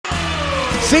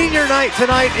Senior night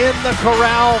tonight in the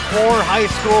Corral for high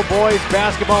school boys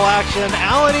basketball action.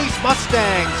 Allen East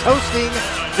Mustangs hosting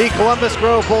the Columbus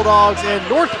Grove Bulldogs in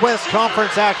Northwest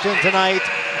Conference action tonight.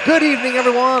 Good evening,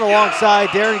 everyone. Alongside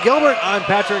Darren Gilbert, I'm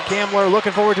Patrick Kamler.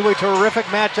 Looking forward to a terrific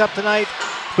matchup tonight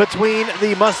between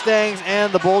the Mustangs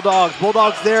and the Bulldogs.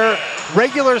 Bulldogs, their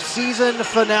regular season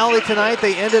finale tonight.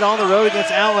 They ended on the road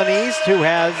against Allen East,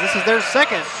 this is their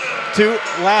second to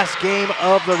last game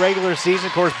of the regular season.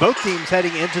 Of course, both teams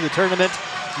heading into the tournament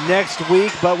next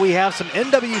week, but we have some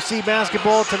NWC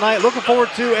basketball tonight. Looking forward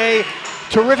to a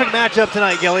terrific matchup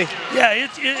tonight, Gilly. Yeah,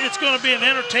 it's going to be an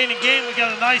entertaining game. We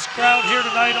got a nice crowd here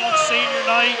tonight on senior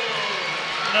night.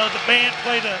 You know, the band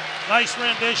played a nice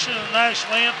rendition of the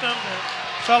national anthem.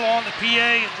 The fellow on the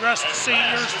PA addressed the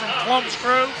seniors from Columbus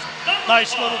Grove.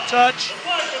 Nice little touch.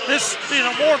 This,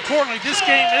 more importantly, this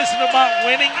game isn't about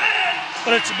winning,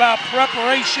 but it's about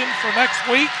preparation for next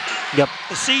week. Yep.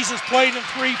 The season's played in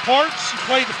 3 parts. You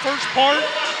play the first part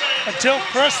until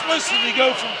Christmas, and you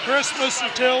go from Christmas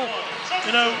until,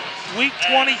 week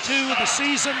 22 of the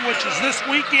season, which is this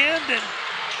weekend, and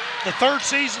the third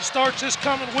season starts this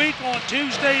coming week on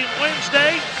Tuesday and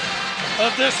Wednesday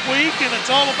of this week, and it's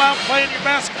all about playing your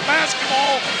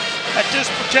basketball at this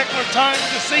particular time of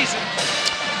the season.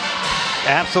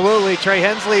 Absolutely. Trey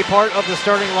Hensley, part of the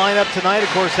starting lineup tonight. Of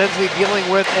course, Hensley dealing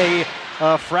with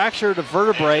a fractured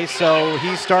vertebrae, so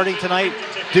he's starting tonight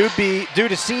due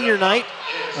to senior night.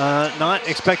 Not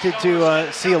expected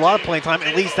to see a lot of playing time.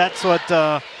 At least that's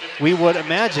what we would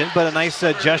imagine, but a nice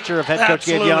gesture of head coach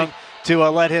Gabe Young to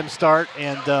let him start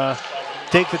and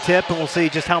take the tip, and we'll see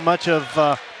just how much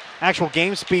of actual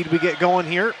game speed we get going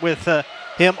here with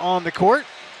him on the court.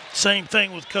 Same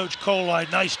thing with Coach Coley.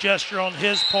 Nice gesture on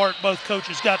his part. Both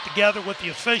coaches got together with the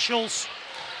officials.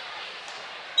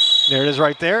 There it is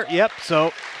right there. Yep,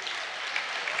 so.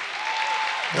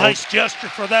 Nice gesture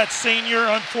for that senior.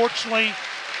 Unfortunately,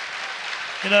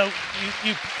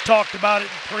 you talked about it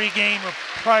in pregame or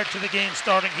prior to the game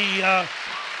starting. He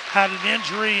had an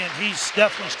injury, and he's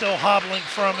definitely still hobbling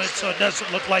from it, so it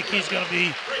doesn't look like he's going to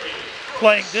be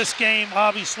playing this game,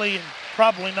 obviously, and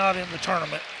probably not in the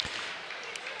tournament.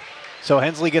 So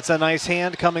Hensley gets a nice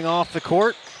hand coming off the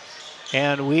court,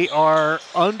 and we are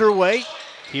underway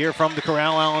here from the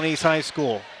Corral Allen East High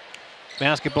School.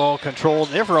 Basketball controlled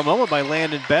there for a moment by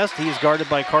Landon Best. He's guarded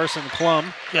by Carson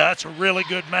Klum. Yeah, that's a really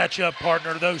good matchup,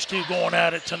 partner. Those two going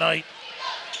at it tonight.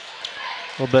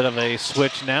 A little bit of a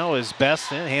switch now as Best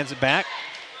hands it back.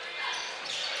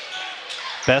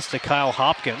 Best to Kyle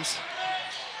Hopkins.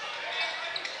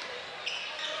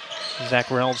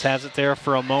 Zach Reynolds has it there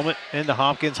for a moment into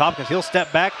Hopkins. Hopkins, he'll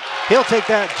step back. He'll take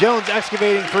that Jones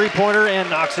excavating three-pointer and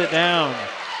knocks it down.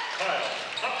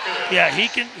 Yeah, he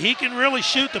can really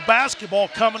shoot the basketball,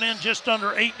 coming in just under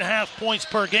 8.5 points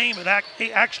per game.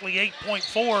 Actually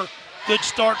 8.4. Good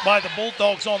start by the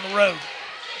Bulldogs on the road.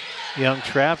 Young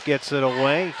Trap gets it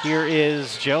away. Here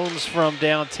is Jones from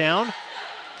downtown.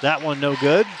 That one no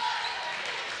good.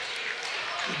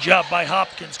 Good job by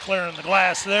Hopkins clearing the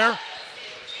glass there.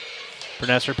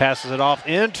 Bernesser passes it off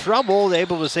in trouble,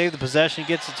 able to save the possession,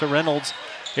 gets it to Reynolds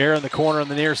here in the corner on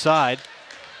the near side.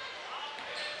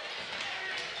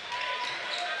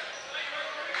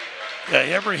 Yeah,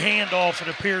 every handoff, it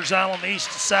appears Allen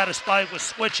East is satisfied with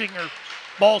switching or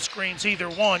ball screens, either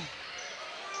one.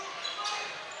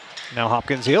 Now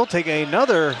Hopkins, he'll take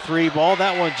another three ball.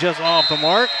 That one just off the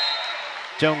mark.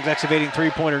 Jones excavating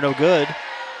three-pointer, no good.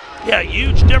 Yeah,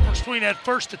 huge difference between that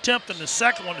first attempt and the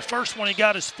second one. The first one, he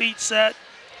got his feet set,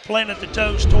 planted the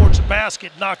toes towards the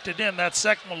basket, knocked it in. That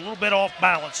second one, a little bit off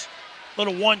balance.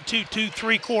 Little 1-2-2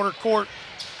 three-quarter court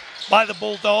by the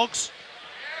Bulldogs.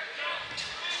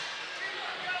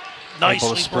 Nicely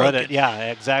able to spread broken. it.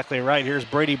 Yeah, exactly right. Here's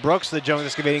Brady Brooks, the Jones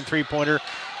excavating three-pointer,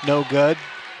 no good.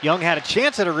 Young had a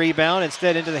chance at a rebound,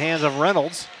 instead into the hands of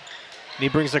Reynolds. And he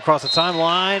brings it across the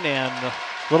timeline, and a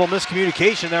little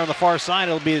miscommunication there on the far side.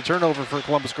 It'll be a turnover for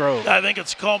Columbus Grove. I think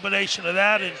it's a combination of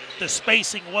that, and the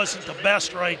spacing wasn't the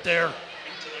best right there.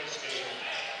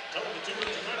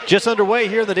 Just underway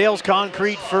here in the Dales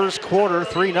Concrete first quarter.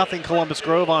 3-0 Columbus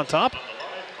Grove on top.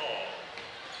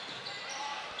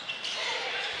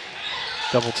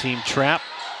 Double team trap.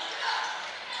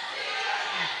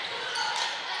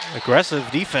 Aggressive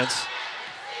defense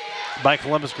by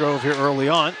Columbus Grove here early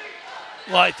on.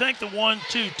 Well, I think the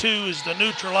 1-2-2 is to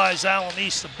neutralize Allen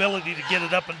East's ability to get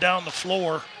it up and down the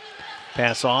floor.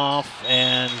 Pass off,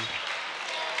 and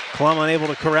Klum unable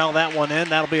to corral that one in.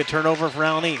 That'll be a turnover for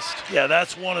Allen East. Yeah,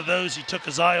 that's one of those. He took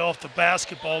his eye off the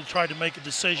basketball, tried to make a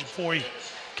decision before he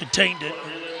contained it.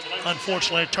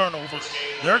 Unfortunately, a turnover.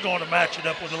 They're going to match it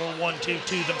up with a little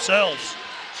 1-2-2 themselves.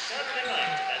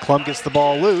 Klum gets the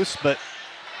ball loose, but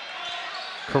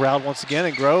corralled once again,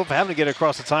 and Grove having to get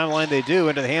across the timeline. They do,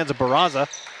 into the hands of Barraza.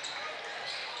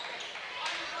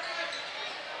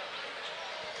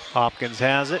 Hopkins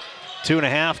has it.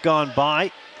 2.5 gone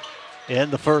by in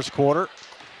the first quarter.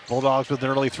 Bulldogs with an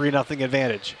early 3-0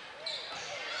 advantage.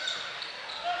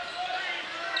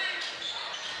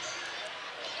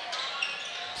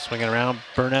 Swinging around,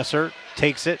 Bernesser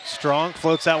takes it, strong,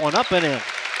 floats that one up and in.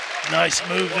 Nice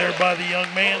move there by the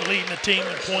young man, leading the team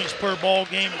in points per ball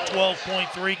game at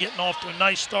 12.3, getting off to a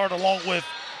nice start along with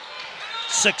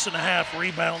 6.5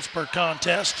 rebounds per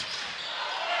contest.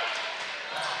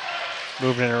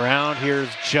 Moving it around, here's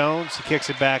Jones, he kicks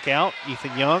it back out.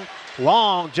 Ethan Young,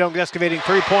 long Jones excavating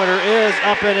three-pointer is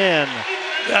up and in.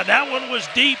 Yeah, that one was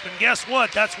deep, and guess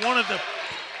what? That's one of the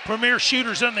premier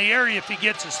shooters in the area if he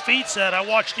gets his feet set. I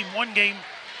watched him one game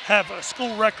have a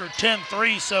school record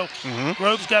 10-3, so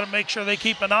Grove's got to make sure they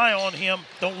keep an eye on him.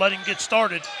 Don't let him get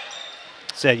started.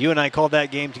 Said you and I called that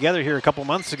game together here a couple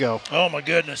months ago. Oh, my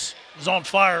goodness. It was on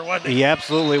fire, wasn't it? He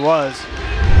absolutely was.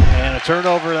 And a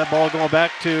turnover, that ball going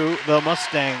back to the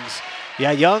Mustangs.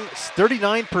 Yeah, Young,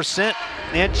 39%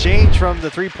 and change from the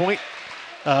three-point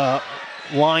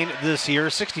line this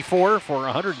year, 64 for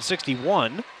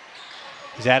 161.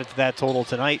 He's added to that total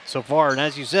tonight so far. And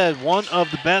as you said, one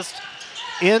of the best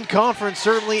in conference,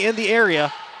 certainly in the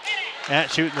area, at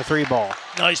shooting the three ball.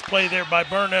 Nice play there by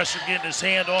Bernesser, getting his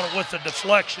hand on it with the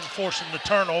deflection, forcing the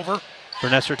turnover.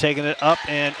 Bernesser taking it up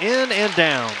and in and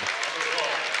down.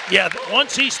 Yeah,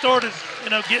 once he started,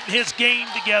 getting his game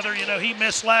together, he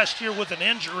missed last year with an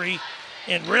injury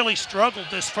and really struggled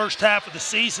this first half of the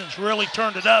season. Really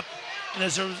turned it up. And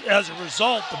as a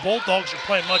result, the Bulldogs are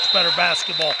playing much better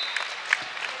basketball.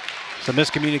 Some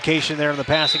miscommunication there in the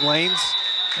passing lanes.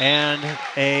 And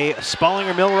a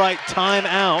Spallinger-Millwright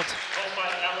timeout.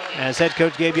 As head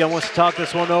coach Gabe Young wants to talk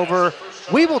this one over,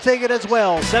 we will take it as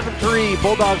well. 7-3,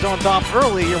 Bulldogs on top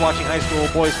early. You're watching high school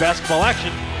boys basketball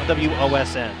action on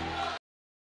WOSN.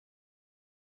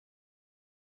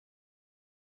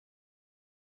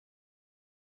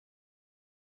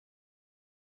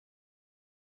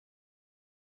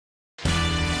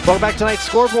 Welcome back. Tonight's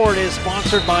scoreboard is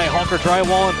sponsored by Hawker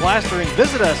Drywall and Plastering.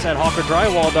 Visit us at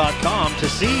hawkerdrywall.com to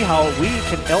see how we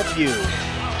can help you.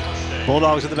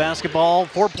 Bulldogs with the basketball,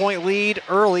 4-point lead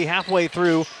early, halfway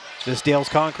through this Dales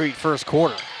Concrete first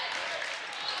quarter.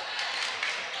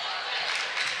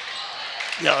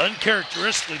 Yeah,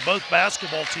 uncharacteristically, both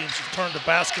basketball teams have turned the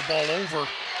basketball over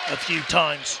a few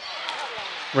times.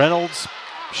 Reynolds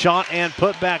shot and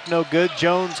put back no good.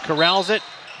 Jones corrals it.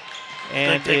 And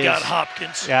I think they got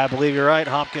Hopkins. Yeah, I believe you're right.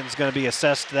 Hopkins going to be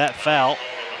assessed that foul.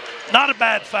 Not a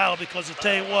bad foul, because I'll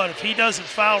tell you what, if he doesn't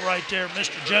foul right there,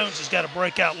 Mr. Jones has got a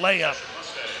breakout layup.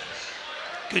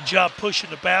 Good job pushing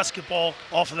the basketball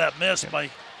off of that miss by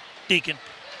Deacon.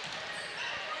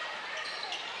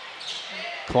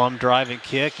 Klum driving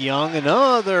kick. Young,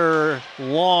 another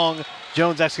long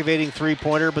Jones excavating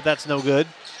three-pointer, but that's no good.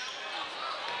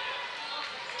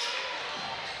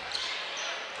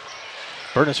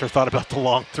 Bernesser thought about the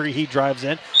long three. He drives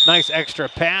in. Nice extra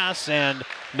pass and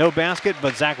no basket,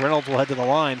 but Zach Reynolds will head to the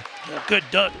line. Good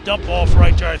dump off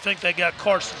right there. I think they got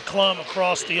Carson Klum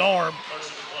across the arm.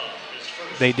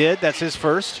 They did. That's his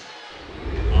first.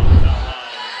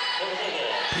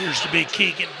 Appears to be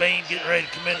Keegan Bain getting ready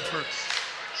to come in for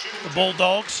the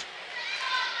Bulldogs.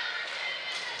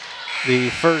 The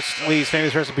first Lee's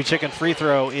famous recipe chicken free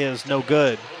throw is no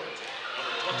good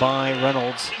by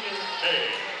Reynolds.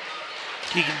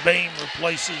 Keegan Bain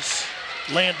replaces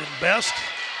Landon Best.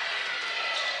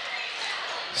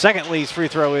 Second Lee's free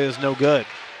throw is no good.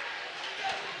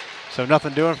 So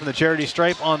nothing doing from the charity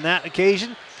stripe on that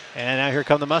occasion. And now here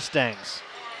come the Mustangs.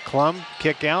 Klum,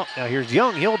 kick out. Now here's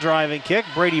Young. He'll drive and kick.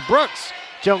 Brady Brooks.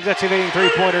 Jones excavating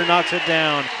three-pointer, knocks it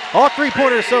down. All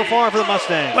three-pointers so far for the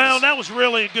Mustangs. Well, that was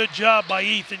really a good job by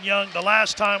Ethan Young. The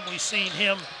last time we seen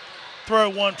him throw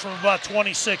one from about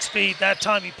 26 feet, that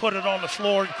time he put it on the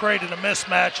floor and created a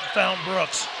mismatch and found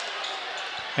Brooks.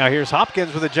 Now here's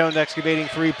Hopkins with a Jones excavating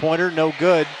three-pointer, no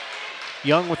good.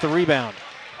 Young with the rebound.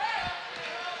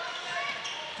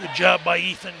 Good job by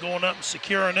Ethan going up and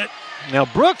securing it. Now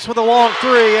Brooks with a long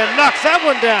three and knocks that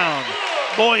one down.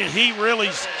 Boy, he really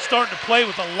starting to play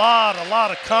with a lot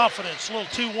of confidence. A little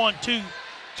 2-1-2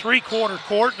 three-quarter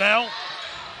court now.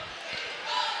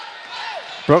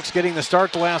 Brooks getting the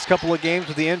start the last couple of games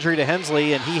with the injury to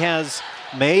Hensley, and he has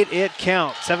made it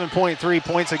count. 7.3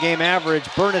 points a game average.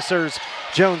 Bernesser's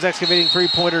Jones excavating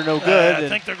three-pointer, no good. I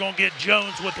think they're going to get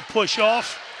Jones with the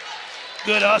push-off.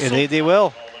 Good hustle. And they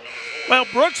will. Well,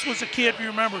 Brooks was a kid, you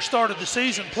remember, started the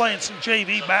season playing some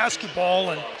JV basketball,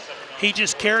 and he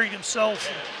just carried himself,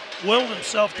 and willed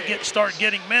himself to start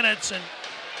getting minutes, and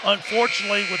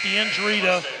unfortunately with the injury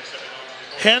to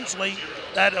Hensley,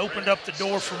 that opened up the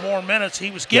door for more minutes.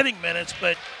 He was getting minutes,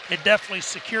 but it definitely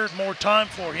secured more time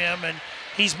for him, and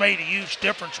he's made a huge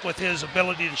difference with his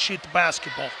ability to shoot the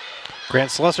basketball.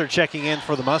 Grant Slusser checking in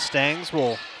for the Mustangs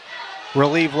will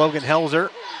relieve Logan Helzer.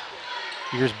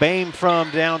 Here's Boehm from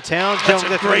downtown. That's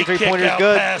a great three-pointer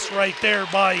kick-out pass right there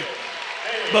by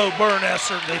Bo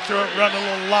Bernesser. They run a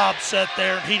little lob set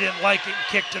there, and he didn't like it and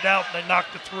kicked it out, and they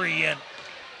knocked the three in.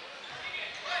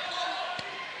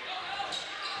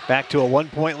 Back to a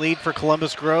 1-point lead for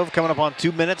Columbus Grove, coming up on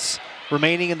 2 minutes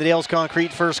remaining in the Dales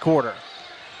Concrete first quarter.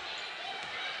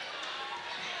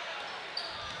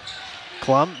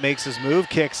 Klum makes his move,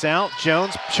 kicks out.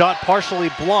 Jones, shot partially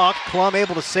blocked. Klum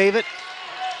able to save it.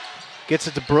 Gets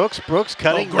it to Brooks. Brooks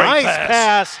cutting. Nice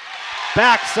pass.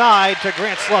 Backside to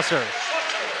Grant Slusser.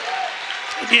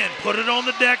 Again, put it on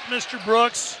the deck, Mr.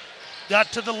 Brooks.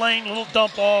 Got to the lane, little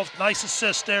dump off. Nice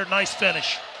assist there, nice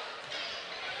finish.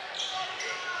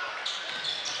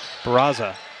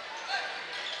 Barraza.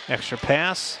 Extra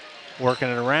pass. Working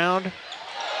it around.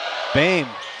 Boehm.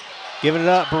 Giving it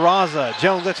up, Barraza.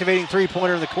 Jones excavating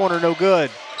three-pointer in the corner, no good.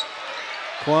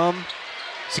 Klum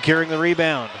securing the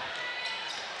rebound.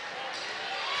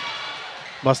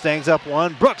 Mustangs up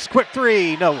one. Brooks, quick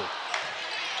three, no.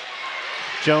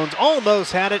 Jones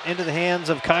almost had it into the hands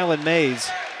of Kylan Mays,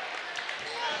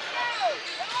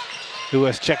 who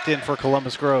has checked in for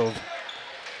Columbus Grove.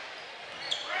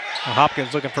 Now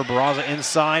Hopkins looking for Barraza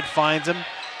inside, finds him.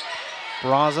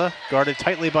 Barraza guarded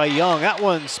tightly by Young. That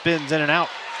one spins in and out.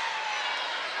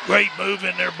 Great move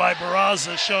in there by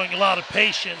Barraza, showing a lot of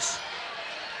patience.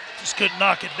 Just couldn't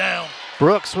knock it down.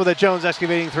 Brooks with a Jones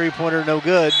excavating three-pointer, no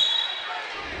good.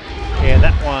 And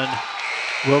that one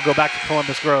will go back to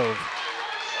Columbus Grove.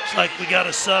 Looks like we got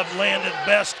a sub. Landon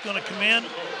Best going to come in.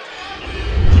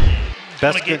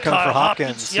 Best going to come for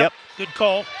Hopkins. Yep, good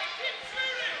call.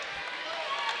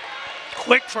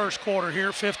 Quick first quarter here,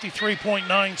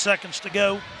 53.9 seconds to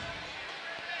go.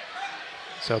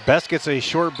 So Best gets a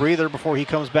short breather before he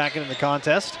comes back into the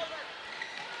contest.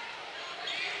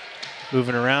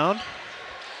 Moving around.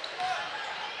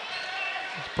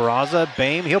 Barraza,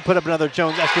 Boehm, he'll put up another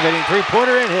Jones excavating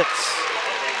three-pointer and hits.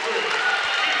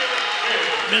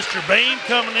 Mr. Boehm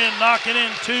coming in, knocking in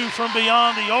two from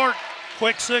beyond the arc.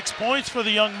 Quick 6 points for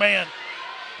the young man.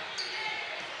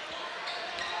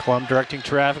 Klum directing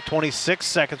traffic, 26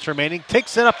 seconds remaining,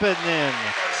 takes it up and in.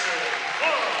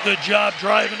 Good job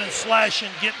driving and slashing,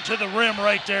 getting to the rim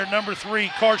right there. Number 3,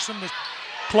 Carson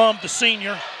Klum, the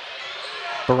senior.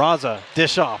 Barraza,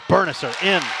 dish off, Bernesser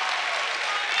in.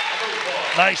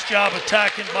 Nice job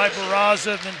attacking by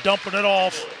Barraza and then dumping it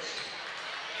off.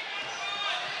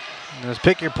 Just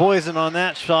pick your poison on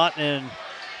that shot, and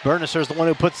Bernesser's the one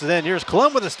who puts it in. Here's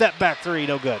Klum with a step back three,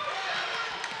 no good.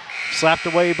 Slapped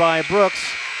away by Brooks,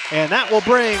 and that will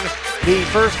bring the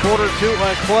first quarter to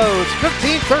a close.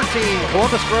 15-13,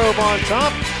 Columbus Grove on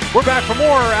top. We're back for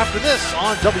more after this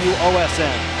on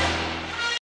WOSN.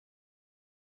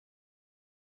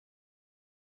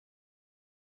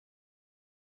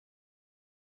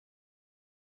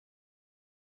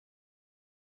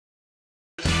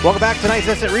 Welcome back. Tonight's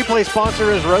instant replay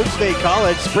sponsor is Rhodes State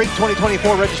College. Spring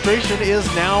 2024 registration is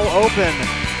now open.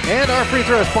 And our free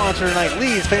throw sponsor tonight,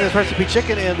 Lee's Famous Recipe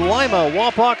Chicken in Lima,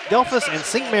 Wapak, Delphus, and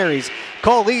St. Mary's.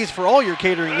 Call Lee's for all your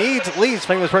catering needs. Lee's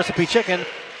Famous Recipe Chicken,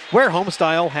 where home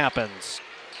style happens.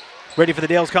 Ready for the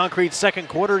Dales Concrete second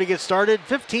quarter to get started.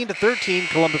 15-13,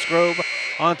 Columbus Grove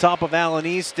on top of Allen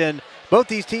East. And both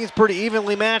these teams pretty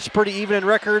evenly matched, pretty even in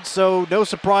records, so no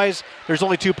surprise there's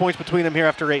only 2 points between them here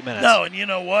after 8 minutes. No, and you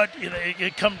know what?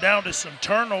 It come down to some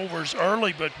turnovers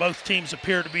early, but both teams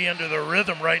appear to be into their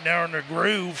rhythm right now in their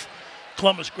groove.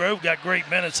 Columbus Grove got great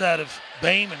minutes out of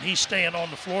Boehm, and he's staying on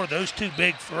the floor. Those two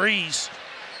big threes,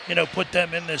 put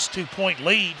them in this 2-point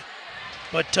lead.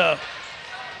 But,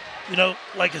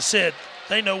 like I said,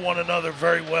 they know one another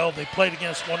very well. They played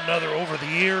against one another over the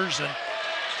years, and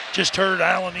just heard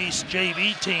Allen East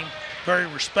JV team, very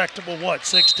respectable,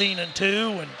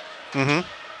 16-2, and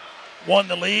won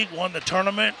the league, won the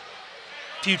tournament.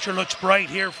 Future looks bright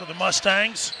here for the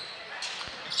Mustangs.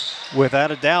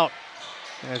 Without a doubt,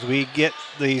 as we get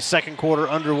the second quarter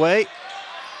underway.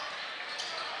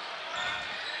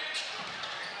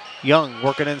 Young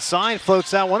working inside,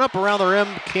 floats that one up around the rim,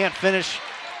 can't finish.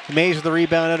 Mays with the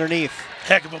rebound underneath.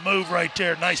 Heck of a move right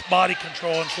there, nice body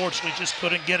control. Unfortunately, just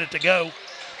couldn't get it to go.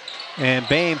 And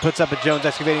Boehm puts up a Jones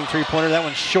excavating three-pointer. That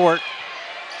one's short.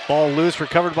 Ball loose,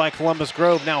 recovered by Columbus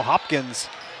Grove. Now Hopkins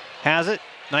has it.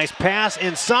 Nice pass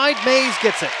inside. Mays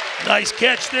gets it. Nice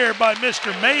catch there by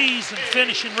Mr. Mays and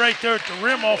finishing right there at the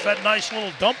rim off that nice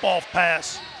little dump-off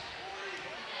pass.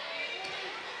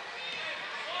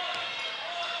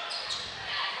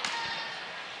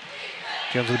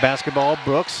 Jones with the basketball.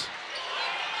 Brooks.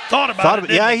 Thought about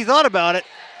it. Yeah, he thought about it.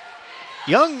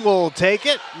 Young will take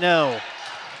it. No.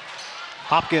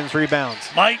 Hopkins rebounds.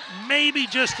 Maybe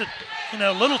just a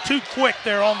little too quick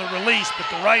there on the release, but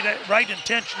the right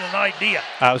intention and idea.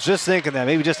 I was just thinking that.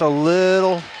 Maybe just a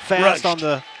little fast Rushed.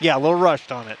 a little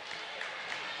rushed on it.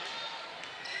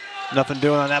 Nothing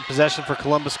doing on that possession for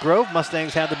Columbus Grove.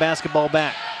 Mustangs have the basketball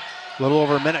back. A little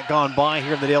over a minute gone by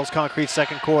here in the Dales Concrete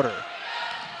second quarter.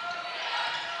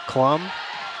 Klum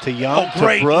to Young to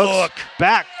great Brooks. look.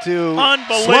 Back to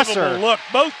Unbelievable Slusser. look.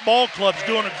 Both ball clubs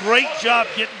doing a great job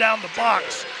getting down the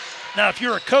box. Now, if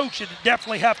you're a coach, it'd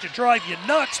definitely have to drive you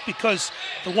nuts because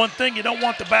the one thing you don't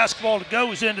want the basketball to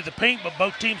go is into the paint, but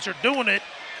both teams are doing it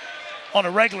on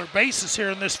a regular basis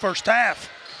here in this first half.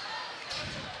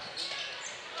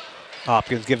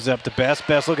 Hopkins gives it up to Best.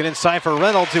 Best looking inside for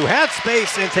Reynolds, who had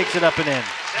space and takes it up and in.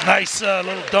 Nice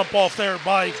little dump off there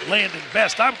by Landon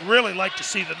Best. I'd really like to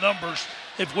see the numbers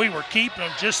if we were keeping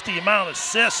them, just the amount of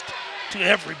assist to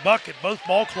every bucket. Both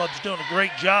ball clubs doing a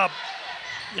great job,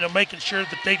 making sure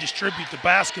that they distribute the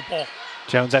basketball.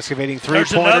 Jones excavating There's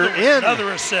three-pointer in.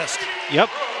 Another assist. Yep.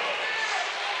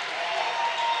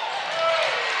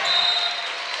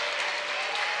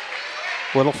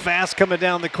 Little fast coming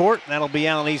down the court. That'll be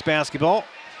Allen East basketball.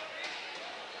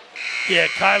 Yeah,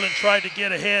 Kylan tried to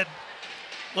get ahead.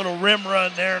 Little rim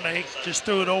run there, and they just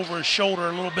threw it over his shoulder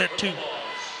a little bit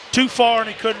too far, and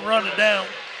he couldn't run it down.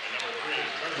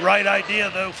 Right idea,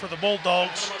 though, for the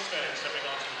Bulldogs.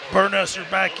 Burnusser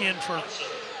back in for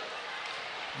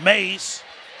Mays.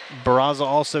 Barraza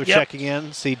also checking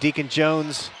in. See Deacon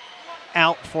Jones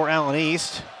out for Allen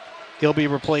East. He'll be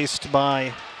replaced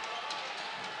by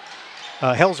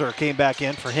Helzer came back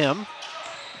in for him.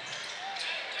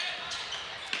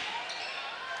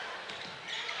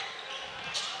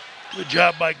 Good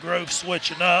job by Grove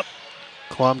switching up.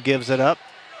 Klum gives it up.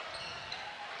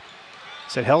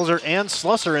 Said Helzer and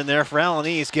Slusser in there for Allen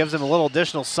East. Gives him a little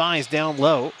additional size down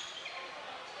low.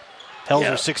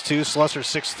 Helzer 6'2", Slusser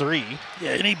 6'3".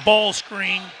 Yeah, any ball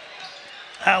screen,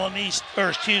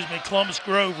 Columbus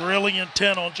Grove really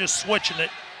intent on just switching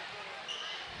it.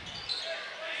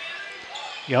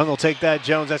 Young will take that.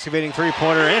 Jones excavating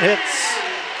three-pointer. It hits.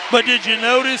 But did you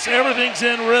notice everything's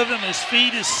in rhythm? His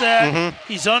feet is set.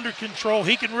 He's under control.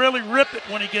 He can really rip it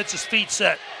when he gets his feet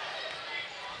set.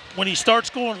 When he starts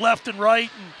going left and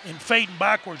right and fading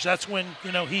backwards, that's when,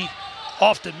 he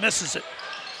often misses it.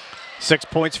 6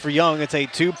 points for Young. It's a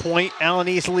 2-point Allen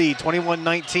East lead,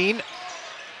 21-19.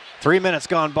 3 minutes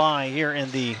gone by here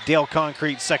in the Dale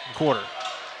Concrete second quarter.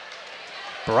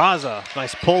 Barraza,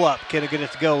 nice pull-up. Can get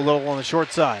it to go a little on the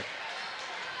short side.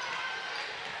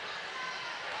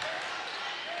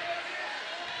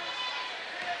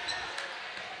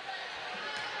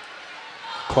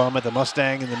 Klum at the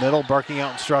Mustang in the middle, barking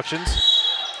out instructions.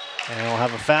 And we'll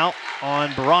have a foul on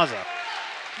Barraza.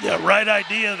 Yeah, right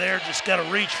idea there. Just got to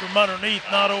reach from underneath,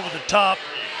 not over the top.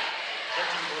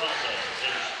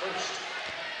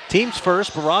 Team's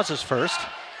first, Barraza's first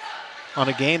on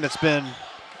a game that's been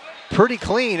pretty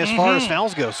clean as far as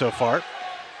fouls go so far.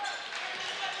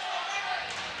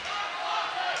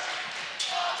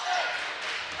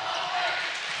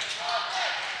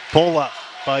 Pull up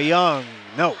by Young.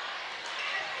 No.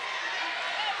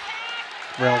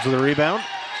 Reynolds with a rebound.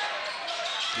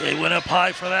 They went up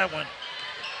high for that one.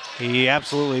 He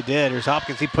absolutely did. Here's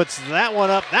Hopkins. He puts that one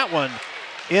up. That one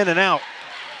in and out.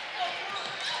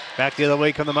 Back the other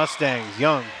way come the Mustangs.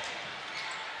 Young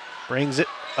brings it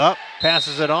up,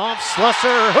 passes it off.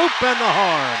 Slusser, hoop and the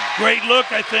harm. Great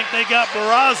look. I think they got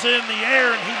Barraza in the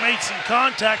air, and he made some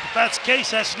contact. If that's the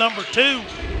case, that's number 2.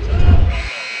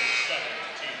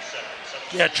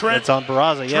 Yeah, Trent. It's on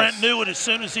Barraza, yes. Trent knew it as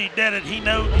soon as he did it. He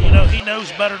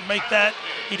knows better to make that.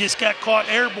 He just got caught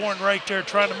airborne right there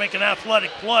trying to make an athletic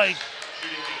play.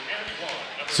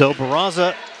 So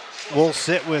Barraza will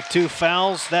sit with 2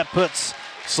 fouls. That puts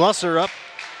Slusser up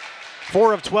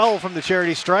 4 of 12 from the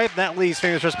charity stripe. That leaves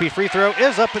Famous Recipe free throw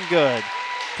is up and good.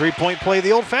 3-point play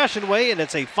the old-fashioned way, and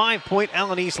it's a 5-point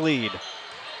Allen East lead.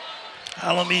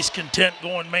 Allen East content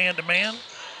going man-to-man.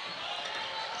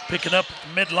 Picking up at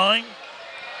the midline.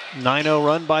 9-0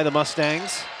 run by the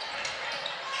Mustangs.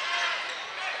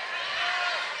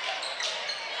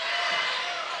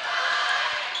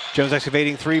 Jones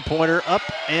excavating three-pointer up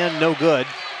and no good.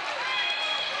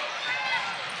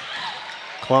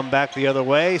 Klum back the other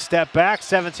way, step back,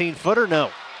 17-footer,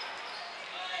 no.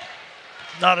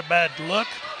 Not a bad look.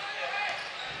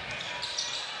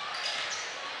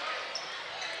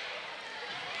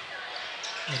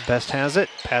 And Best has it,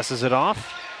 passes it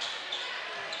off.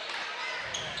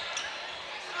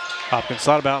 Hopkins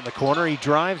thought about in the corner. He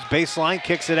drives, baseline,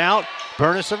 kicks it out.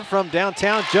 Burnesser from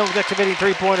downtown. Jones excavating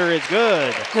three-pointer is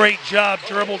good. Great job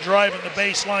dribble driving the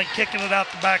baseline, kicking it out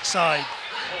the backside.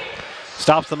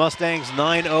 Stops the Mustangs'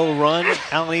 9-0 run.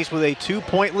 Allen East with a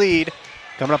 2-point lead.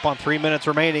 Coming up on 3 minutes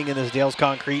remaining in this Dales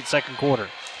Concrete second quarter.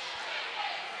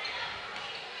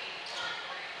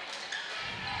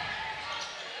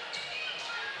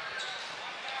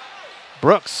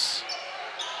 Brooks,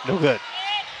 no good.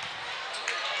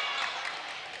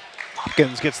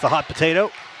 Hopkins gets the hot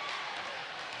potato.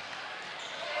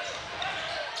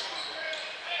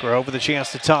 Grove with a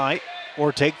chance to tie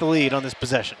or take the lead on this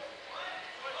possession.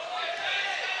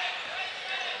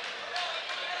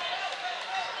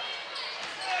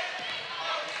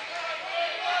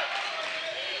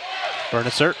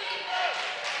 Burnesser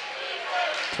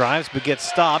drives but gets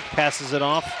stopped, passes it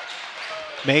off.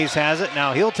 Mays has it.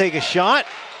 Now he'll take a shot.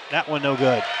 That one no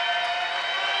good.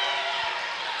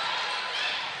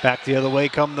 Back the other way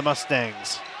come the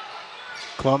Mustangs.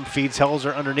 Klum feeds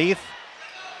Helzer underneath.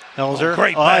 Helzer,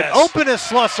 great pass. Open is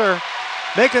Slusser,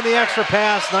 making the extra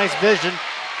pass. Nice vision.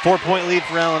 4-point lead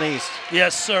for Allen East.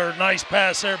 Yes, sir. Nice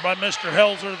pass there by Mr.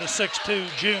 Helzer, the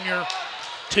 6'2 junior,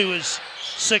 to his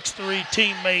 6'3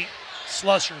 teammate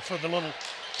Slusser for the little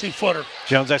 2-footer.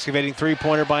 Jones excavating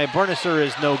three-pointer by Burnesser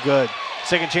is no good.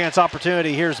 Second chance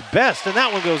opportunity. Here's Best, and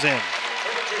that one goes in.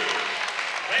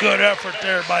 Good effort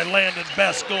there by Landon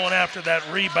Best going after that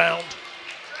rebound.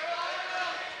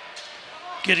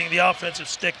 Getting the offensive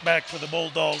stick back for the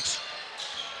Bulldogs.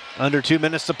 Under 2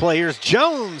 minutes to play. Here's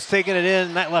Jones taking it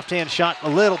in. That left-hand shot a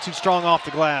little too strong off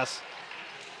the glass.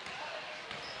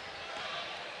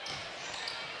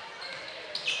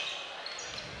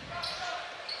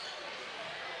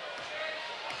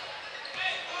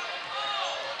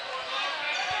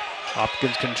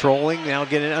 Hopkins controlling, now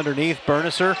getting underneath.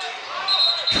 Burnesser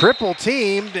triple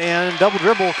teamed and double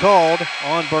dribble called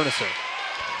on Burnesser.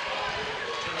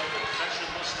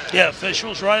 Yeah,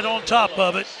 officials right on top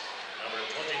of it.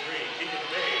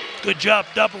 Good job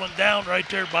doubling down right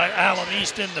there by Allen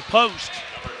East in the post.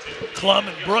 Klum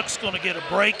and Brooks going to get a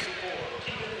break.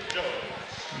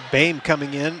 Boehm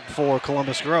coming in for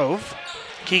Columbus Grove.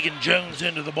 Keegan Jones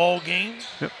into the ball game.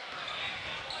 Yep.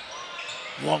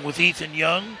 Along with Ethan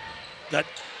Young. Got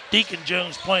Deacon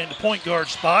Jones playing the point guard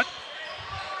spot.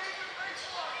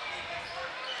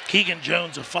 Keegan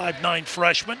Jones, a 5'9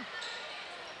 freshman.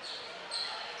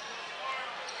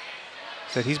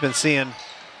 Said he's been seeing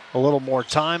a little more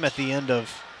time at the end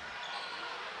of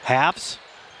halves.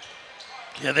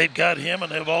 Yeah, they've got him, and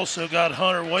they've also got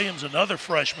Hunter Williams, another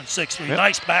freshman, 6'3. Yep.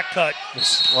 Nice back cut.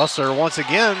 Slusser once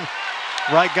again,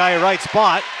 right guy, right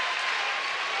spot.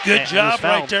 Good job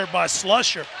right there by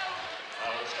Slusser.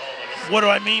 What do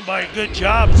I mean by a good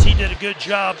job is he did a good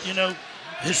job, you know,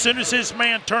 as soon as his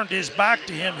man turned his back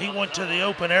to him, he went to the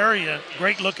open area.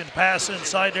 Great looking pass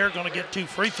inside there, going to get 2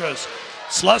 free throws.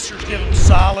 Slusser's giving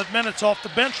solid minutes off the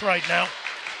bench right now.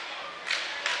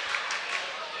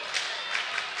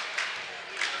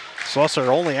 Slusser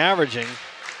only averaging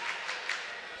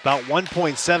about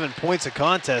 1.7 points a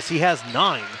contest. He has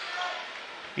 9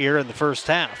 here in the first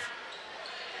half.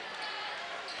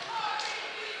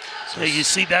 So you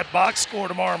see that box score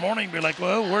tomorrow morning, be like,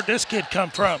 well, where'd this kid come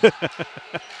from? But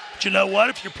you know what?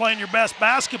 If you're playing your best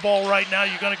basketball right now,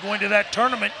 you're going to go into that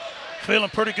tournament feeling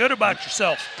pretty good about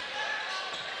yourself.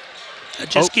 It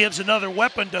just gives another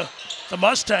weapon to the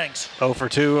Mustangs. 0 for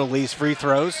 2, Elise free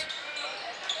throws.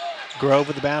 Grove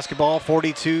with the basketball,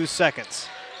 42 seconds.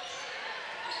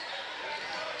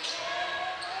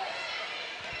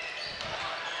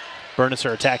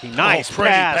 Burnesser attacking. Nice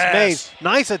pass. Mays.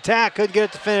 Nice attack. Couldn't get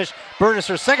it to finish.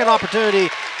 Burnesser's second opportunity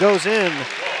goes in.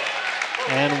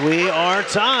 And we are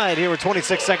tied here with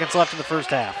 26 seconds left in the first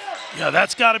half. Yeah,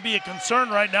 that's got to be a concern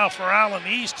right now for Allen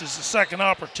East is the second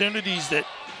opportunities that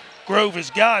Grove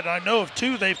has got. I know of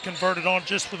 2 they've converted on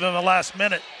just within the last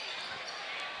minute.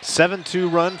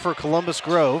 7-2 run for Columbus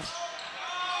Grove.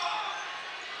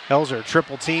 Helzer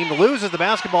triple team, loses the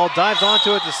basketball, dives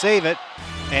onto it to save it.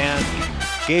 And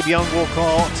Gabe Young will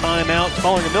call timeout,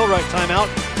 calling a Millwright timeout.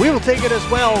 We will take it as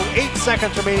well. 8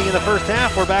 seconds remaining in the first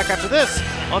half. We're back after this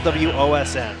on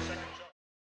WOSN.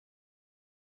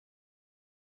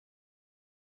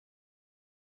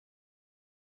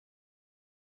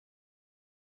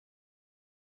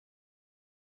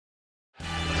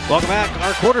 Welcome back.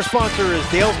 Our quarter sponsor is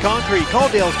Dales Concrete. Call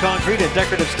Dales Concrete at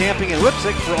Decorative Stamping in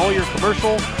Lipsick for all your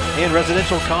commercial and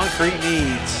residential concrete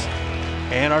needs.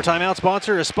 And our timeout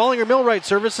sponsor is Spallinger Millwright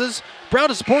Services. Proud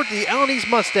to support the Allen East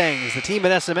Mustangs. The team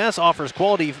at SMS offers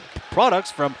quality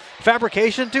products from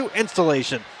fabrication to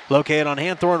installation. Located on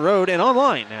Hanthorne Road and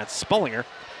online at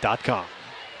Spullinger.com.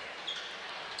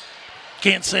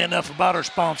 Can't say enough about our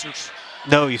sponsors.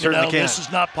 No, you certainly can't. This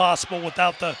is not possible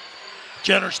without the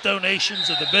generous donations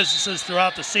of the businesses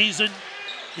throughout the season.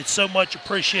 It's so much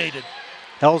appreciated.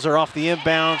 Helzer off the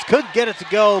inbounds. Could get it to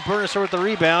go. Burnesser with the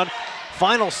rebound.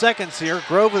 Final seconds here.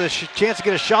 Grove with a chance to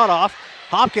get a shot off.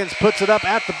 Hopkins puts it up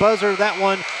at the buzzer. That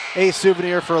one a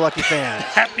souvenir for a lucky fan.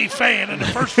 Happy fan in the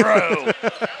first row.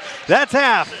 That's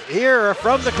half here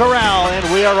from the Corral,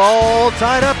 and we are all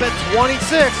tied up at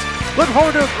 26. Looking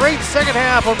forward to a great second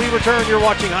half when we return. You're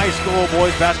watching high school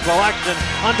boys basketball action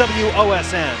on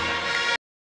WOSN.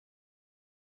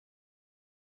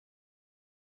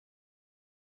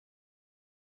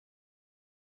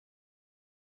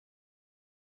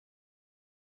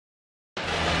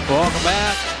 Welcome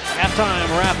back. Halftime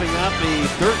wrapping up the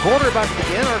third quarter, about to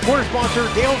begin. Our quarter sponsor,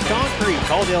 Dale's Concrete.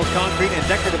 Call Dale's Concrete and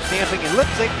Decorative Stamping in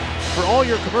Leipzig for all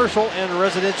your commercial and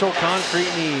residential concrete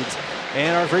needs.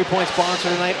 And our three-point sponsor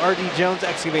tonight, R.D. Jones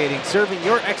Excavating. Serving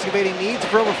your excavating needs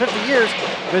for over 50 years.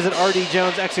 Visit R.D.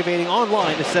 Jones Excavating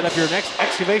online to set up your next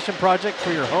excavation project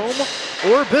for your home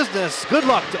or business. Good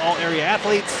luck to all area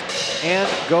athletes, and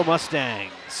go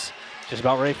Mustangs. Just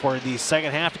about ready for the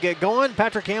second half to get going.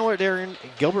 Patrick Handler, Darren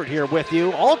Gilbert here with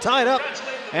you. All tied up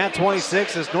at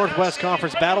 26 as Northwest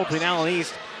Conference battle between Allen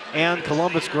East and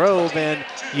Columbus Grove. And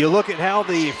you look at how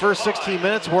the first 16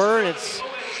 minutes were, it's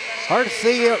hard to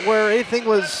see where anything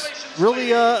was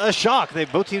really a shock.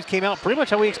 Both teams came out pretty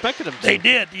much how we expected them to. They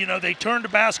did. They turned the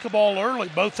basketball early.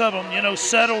 Both of them,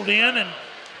 settled in and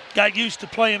got used to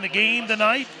playing the game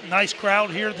tonight. Nice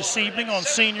crowd here this evening on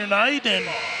senior night. And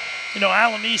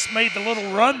Allen East made the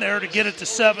little run there to get it to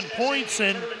 7 points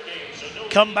and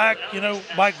come back,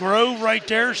 by Grove right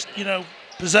there,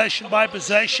 possession by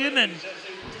possession, and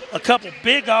a couple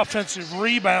big offensive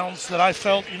rebounds that I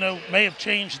felt, may have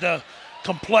changed the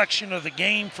complexion of the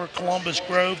game for Columbus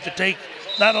Grove to take.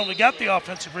 Not only got the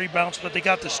offensive rebounds, but they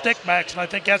got the stickbacks, and I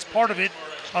think that's part of it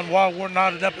on why we're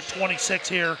knotted up at 26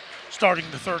 here starting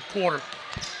the third quarter.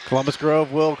 Columbus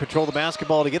Grove will control the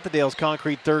basketball to get the Dale's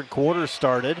Concrete third quarter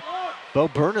started. Bo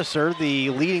Burnesser, the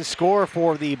leading scorer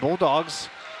for the Bulldogs,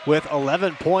 with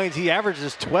 11 points. He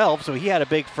averages 12, so he had a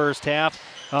big first half.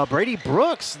 Brady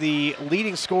Brooks, the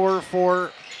leading scorer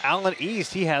for Allen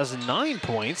East, he has 9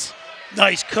 points.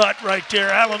 Nice cut right there.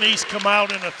 Allen East come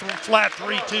out in a flat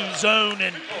 3-2 zone,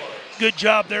 and good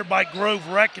job there by Grove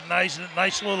recognizing it.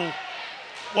 Nice little,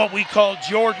 what we call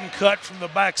Jordan cut from the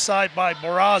backside by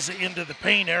Barraza into the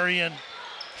paint area and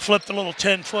flipped a little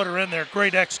 10-footer in there.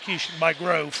 Great execution by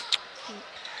Grove.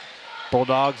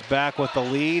 Bulldogs back with the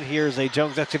lead. Here's a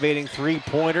Jones Excavating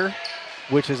three-pointer,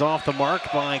 which is off the mark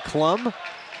by Klum.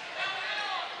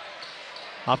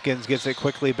 Hopkins gets it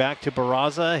quickly back to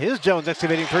Barraza. His Jones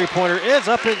Excavating three-pointer is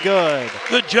up and good.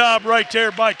 Good job right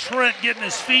there by Trent getting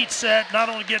his feet set. Not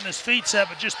only getting his feet set,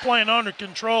 but just playing under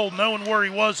control, knowing where he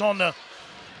was on the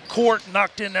court,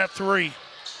 knocked in that three.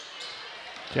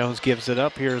 Jones gives it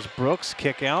up. Here's Brooks,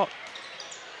 kick out.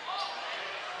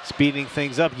 Speeding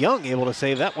things up. Young able to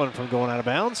save that one from going out of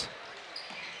bounds.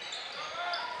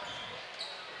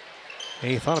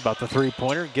 And he thought about the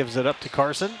three-pointer, gives it up to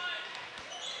Carson.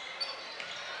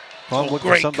 Well, look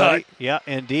for somebody. Cut. Yeah,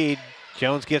 indeed.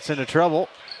 Jones gets into trouble.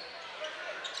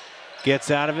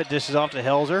 Gets out of it, dishes off to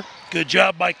Helzer. Good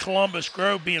job by Columbus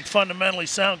Grove being fundamentally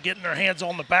sound, getting their hands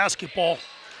on the basketball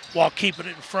while keeping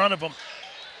it in front of them.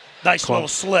 Nice little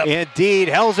slip. Indeed,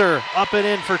 Helzer up and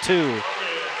in for two.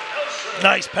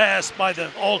 Nice pass by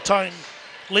the all-time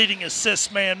leading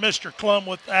assist man, Mr. Klum,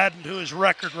 with adding to his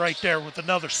record right there with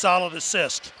another solid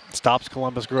assist. Stops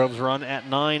Columbus Grove's run at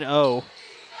 9-0.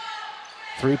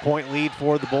 3-point lead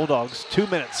for the Bulldogs. 2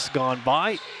 minutes gone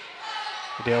by.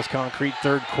 The Dale's Concrete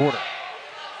third quarter.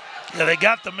 Yeah, they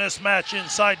got the mismatch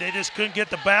inside. They just couldn't get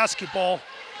the basketball.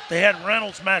 They had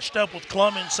Reynolds matched up with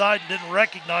Klum inside and didn't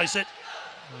recognize it.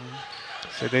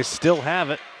 So they still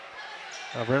have it.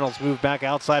 Reynolds moved back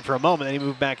outside for a moment, then he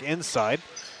moved back inside,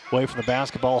 away from the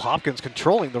basketball. Hopkins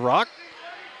controlling the rock.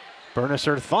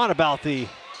 Burnesser thought about the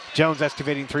Jones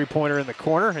Excavating three-pointer in the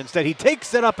corner. Instead, he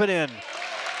takes it up and in.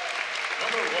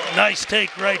 Nice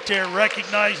take right there,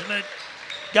 recognizing it.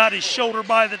 Got his shoulder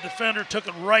by the defender, took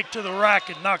it right to the rack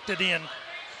and knocked it in.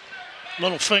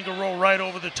 Little finger roll right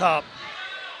over the top.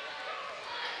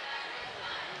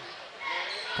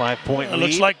 5-point lead. It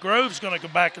looks like Grove's going to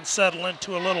go back and settle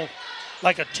into a little,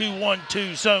 like a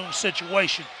 2-1-2 zone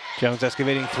situation. Jones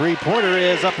Excavating three-pointer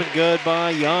is up and good by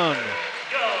Young.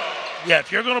 Yeah,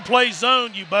 if you're going to play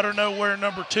zone, you better know where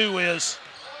number 2 is.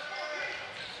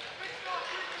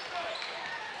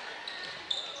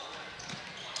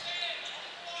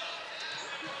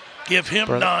 Give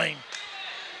him 9.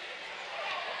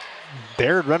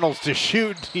 Baird Reynolds to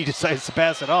shoot. He decides to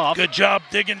pass it off. Good job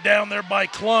digging down there by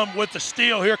Klum with the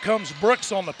steal. Here comes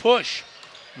Brooks on the push.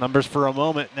 Numbers for a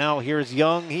moment. Now here's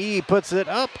Young. He puts it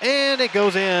up, and it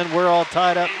goes in. We're all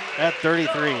tied up at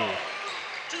 33.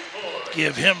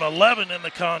 Give him 11 in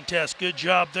the contest. Good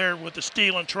job there with the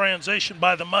steal and transition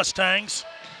by the Mustangs.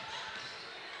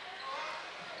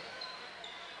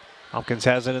 Hopkins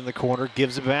has it in the corner,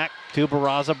 gives it back to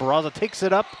Barraza. Barraza takes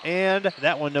it up, and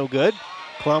that one no good.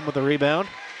 Klum with the rebound.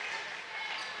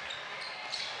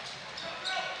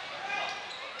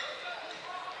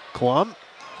 Klum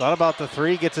thought about the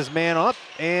three, gets his man up,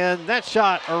 and that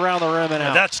shot around the rim and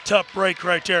out. That's a tough break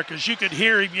right there because you could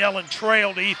hear him yelling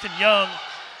trail to Ethan Young.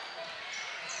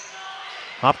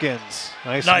 Hopkins,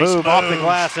 nice move off the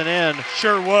glass and in.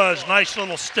 Sure was. Nice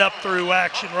little step through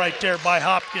action right there by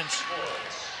Hopkins.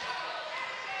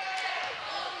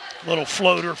 Little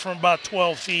floater from about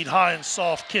 12 feet high and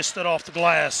soft, kissed it off the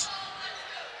glass.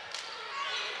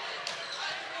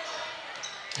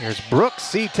 Here's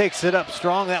Brooks. He takes it up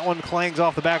strong. That one clangs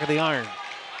off the back of the iron.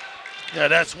 Yeah,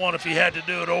 that's one if he had to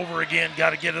do it over again. Got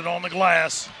to get it on the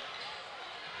glass.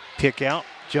 Kick out.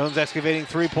 Jones excavating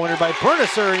three-pointer by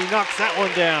Bernicer, and he knocks that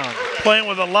one down. Playing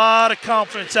with a lot of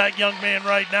confidence, that young man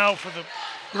right now for the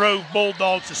Grove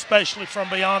Bulldogs, especially from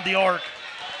beyond the arc.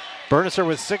 Bernicer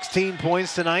with 16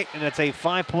 points tonight, and it's a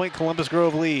 5-point Columbus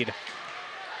Grove lead.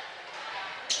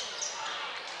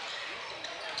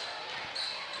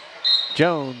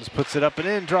 Jones puts it up and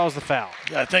in, draws the foul.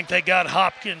 Yeah, I think they got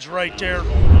Hopkins right there.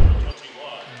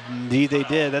 Indeed they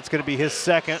did. That's going to be his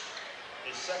second.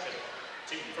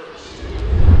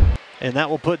 And that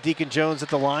will put Deacon Jones at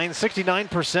the line.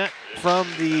 69% from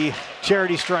the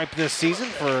charity stripe this season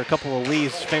for a couple of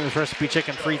Lee's famous recipe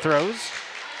chicken free throws.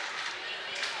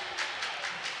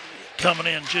 Coming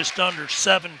in just under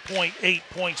 7.8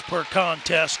 points per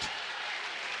contest.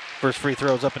 First free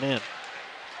throws up and in.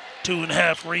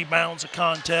 2.5 rebounds a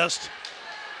contest.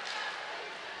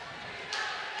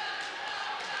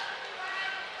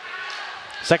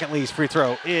 Second Lee's free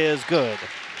throw is good.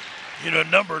 You know,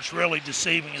 numbers really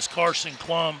deceiving is Carson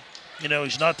Klum. You know,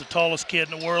 he's not the tallest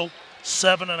kid in the world.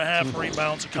 7.5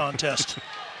 rebounds a contest.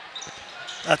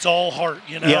 That's all heart,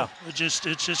 you know. Yeah. It's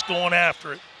just going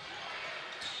after it.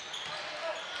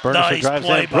 Bernicer Nice drives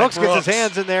play in. by Brooks gets Brooks. his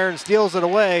hands in there and steals it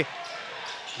away.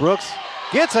 Brooks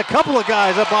gets a couple of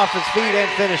guys up off his feet and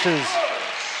finishes.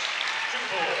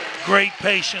 Great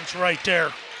patience right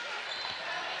there.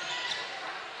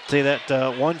 See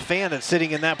that one fan that's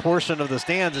sitting in that portion of the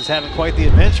stands is having quite the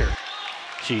adventure.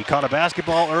 She caught a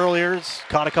basketball earlier,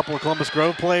 caught a couple of Columbus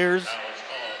Grove players.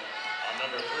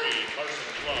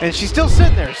 And she's still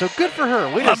sitting there, so good for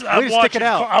her. Way to stick it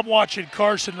out. I'm watching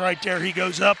Carson right there. He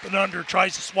goes up and under,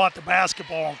 tries to swat the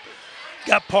basketball.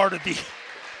 Got part of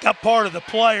the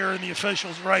player and the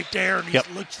officials right there, and he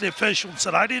looked at the official and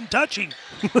said, "I didn't touch him."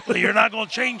 Well, you're not going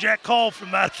to change that call from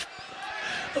that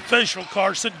official,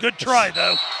 Carson. Good try,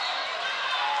 though.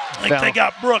 I think they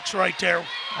got Brooks right there.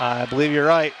 I believe you're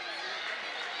right.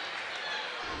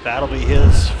 That'll be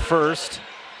his first.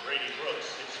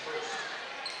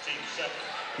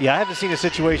 Yeah, I haven't seen a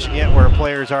situation yet where a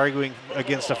player is arguing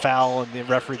against a foul and the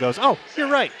referee goes, "Oh, you're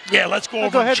right." Yeah, let's go over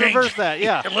go ahead and change and reverse that,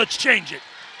 yeah. And let's change it.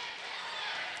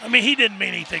 I mean, he didn't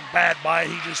mean anything bad by it.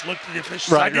 He just looked at the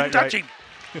officials. I didn't touch him.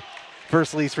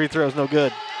 First Lee's free throw is no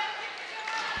good.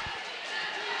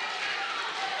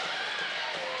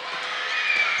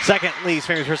 Second Lee's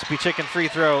famous recipe chicken free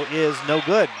throw is no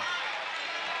good.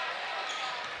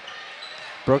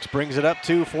 Brooks brings it up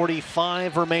to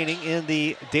 45 remaining in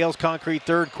the Dales Concrete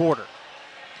third quarter.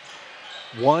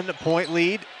 1 point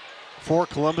lead for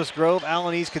Columbus Grove.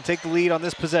 Allen East can take the lead on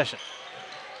this possession.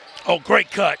 Oh,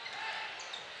 great cut.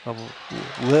 A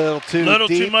little too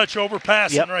deep. Too much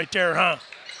overpassing right there, huh?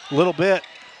 A little bit.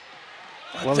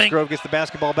 Columbus Grove gets the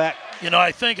basketball back. You know,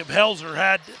 I think if Helzer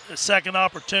had a second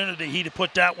opportunity, he'd have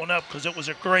put that one up because it was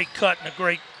a great cut and a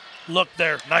great look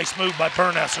there. Nice move by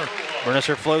Bernicer.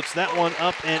 Bernicer floats that one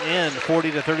up and in.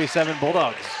 40-37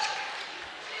 Bulldogs.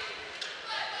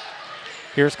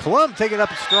 Here's Klum taking it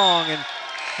up strong and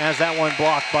has that one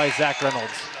blocked by Zach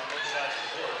Reynolds.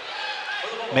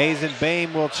 Mays and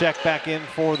Boehm will check back in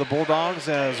for the Bulldogs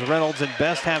as Reynolds and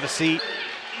Best have a seat.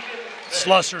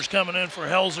 Slusser's coming in for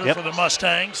Helzer for the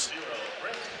Mustangs.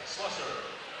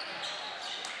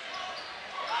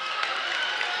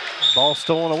 Ball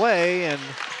stolen away, and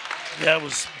yeah, it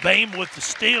was Boehm with the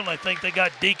steal, and I think they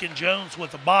got Deacon Jones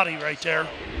with the body right there.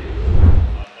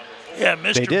 Yeah,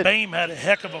 Mr. Boehm had a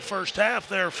heck of a first half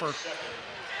there for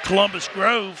Columbus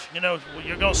Grove, you know,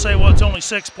 you're going to say, well, it's only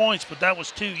 6 points, but that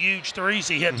was 2 huge threes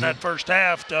he hit in that first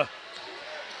half to,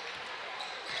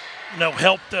 you know,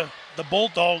 help the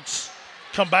Bulldogs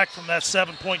come back from that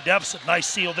 7-point deficit. Nice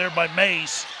seal there by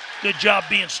Mays. Good job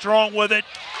being strong with it.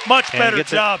 Much better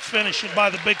job finishing by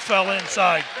the big fella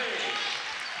inside.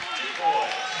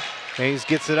 Mays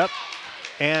gets it up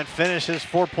and finishes.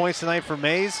 4 points tonight for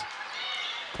Mays.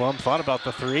 Plum thought about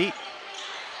the three.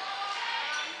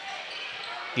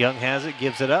 Young has it,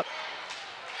 gives it up.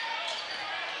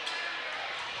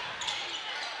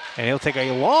 And he'll take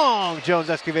a long Jones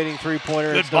Excavating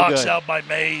three-pointer. Good box out by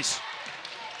Mays.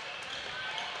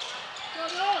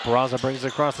 Barraza brings it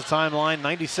across the timeline.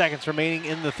 90 seconds remaining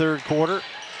in the third quarter.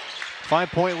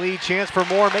 5-point lead, chance for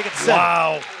more, make it 7.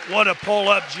 Wow, what a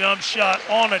pull-up jump shot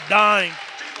on a dime.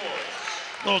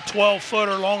 Little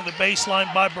 12-footer along the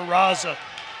baseline by Barraza.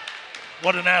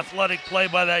 What an athletic play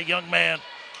by that young man.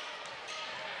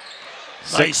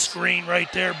 6. Nice screen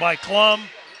right there by Clum.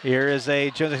 Here is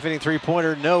a Jones Excavating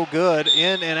three-pointer, no good,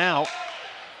 in and out.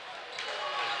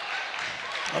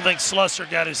 I think Slusser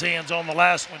got his hands on the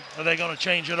last one. Are they going to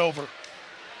change it over?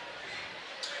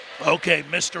 Okay,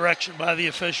 misdirection by the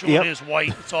official. Yep. It is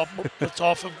White. It's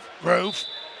off of Grove.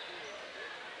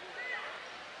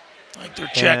 I think they're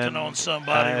checking on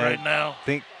somebody right now. I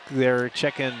think they're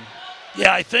checking.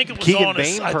 Yeah, I think it was Keegan on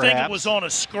Bain, I think it was on a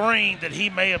screen that he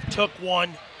may have took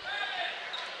one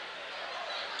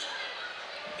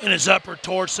in his upper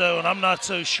torso, and I'm not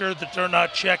so sure that they're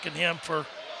not checking him for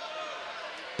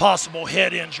possible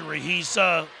head injury. He's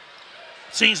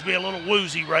seems to be a little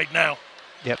woozy right now.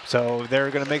 Yep, so they're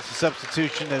going to make the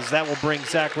substitution as that will bring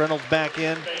Zach Reynolds back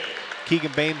in.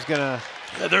 Keegan Bain's going to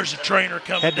there's a trainer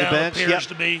coming down, bench, appears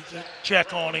to be, to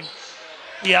check on him.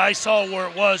 Yeah, I saw where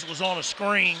it was on a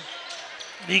screen.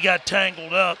 And he got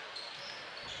tangled up.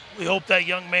 We hope that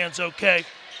young man's okay.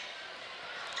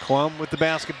 Clum with the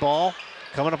basketball.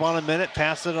 Coming up on a minute,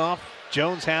 pass it off.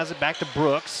 Jones has it back to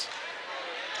Brooks.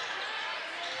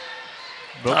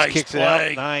 Brooks nice kicks play.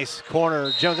 it out. Nice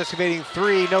corner. Jones Excavating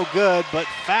three, no good, but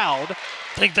fouled. I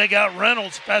think they got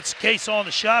Reynolds. If that's the case on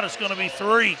the shot, it's going to be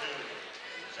 3.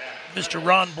 Mr.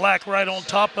 Ron Black right on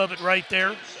top of it right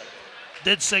there.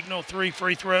 Did signal 3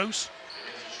 free throws.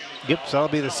 Yep, so that'll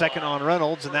be the second on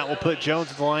Reynolds, and that will put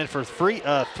Jones at the line for 3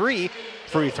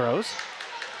 free throws.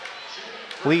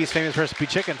 Lee's Famous Recipe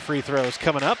Chicken free throws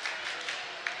coming up.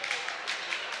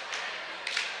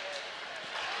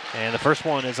 And the first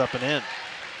one is up and in.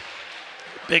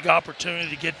 Big opportunity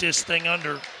to get this thing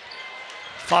under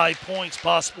 5 points,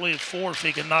 possibly at 4 if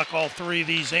he can knock all 3 of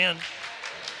these in.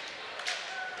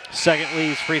 Second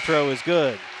Lee's free throw is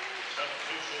good.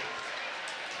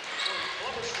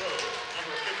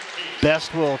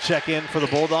 Best will check in for the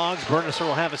Bulldogs. Bernicer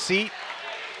will have a seat.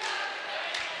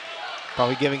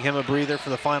 Probably giving him a breather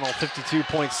for the final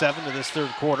 52.7 of this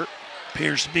third quarter.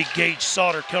 Appears to be Gage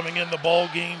Sauter coming in the ball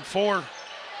game for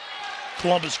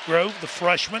Columbus Grove, the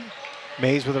freshman.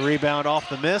 Mays with a rebound off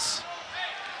the miss.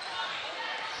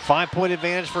 5-point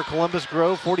advantage for Columbus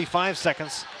Grove. 45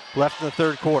 seconds left in the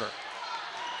third quarter.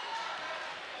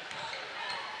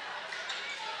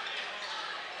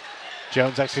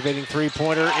 Jones Excavating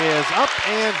three-pointer is up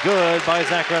and good by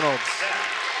Zach Reynolds.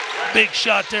 Big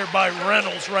shot there by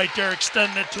Reynolds right there,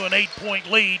 extending it to an 8-point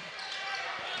lead.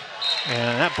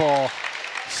 And that ball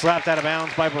slapped out of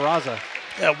bounds by Barraza.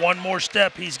 Yeah, one more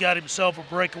step, he's got himself a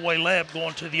breakaway layup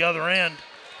going to the other end.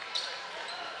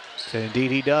 And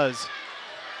indeed he does.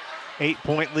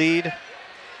 8-point lead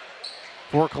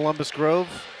for Columbus Grove.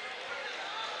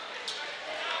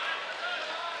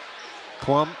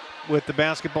 Clum with the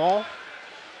basketball.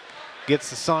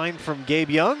 Gets the sign from Gabe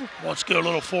Young. Wants to go a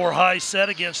little 4-high set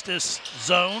against this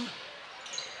zone.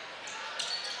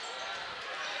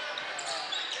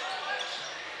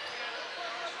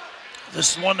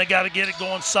 This is one they got to get it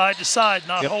going side to side,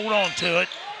 not hold on to it.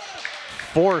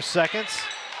 4 seconds.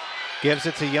 Gives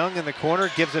it to Young in the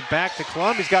corner, gives it back to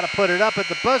Clum. He's got to put it up at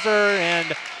the buzzer,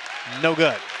 and no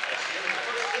good.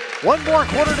 One more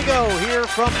quarter to go here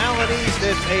from Allen East.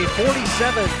 It's a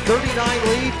 47-39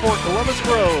 lead for Columbus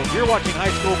Grove. You're watching high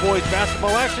school boys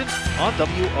basketball action on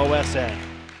WOSN.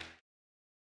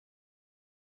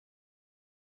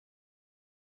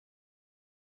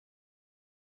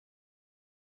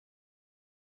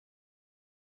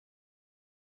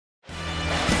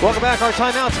 Welcome back. Our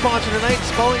timeout sponsor tonight,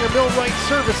 Spallinger Millwright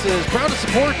Services, proud to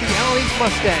support the Allen East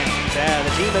Mustangs. The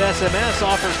team at SMS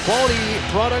offers quality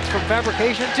products from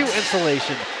fabrication to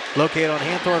installation. Located on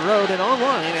Hanthorne Road and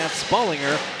online at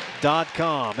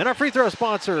spallinger.com. And our free throw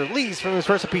sponsor, Lee's Famous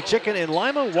Recipe Chicken in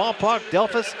Lima, Wapak,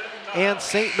 Delphus, and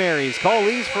St. Mary's. Call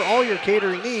Lee's for all your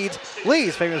catering needs.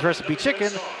 Lee's Famous Recipe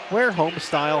Chicken, where home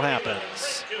style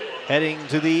happens. Heading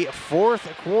to the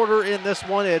fourth quarter in this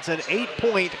one, it's an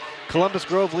 8-point Columbus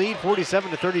Grove lead,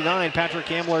 47-39. Patrick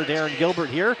Hamler, Darren Gilbert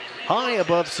here, high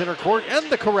above center court and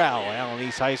the corral. Allen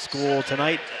East High School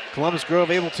tonight. Columbus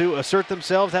Grove able to assert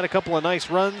themselves, had a couple of nice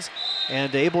runs,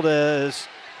 and able to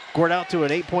score it out to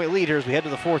an 8-point lead here as we head to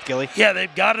the fourth, Gilly. Yeah,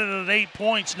 they've got it at 8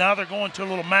 points. Now they're going to a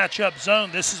little matchup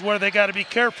zone. This is where they got to be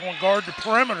careful and guard the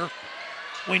perimeter.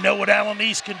 We know what Allen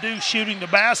East can do shooting the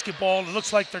basketball. It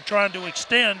looks like they're trying to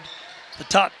extend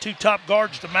the two top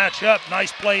guards to match up.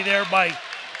 Nice play there by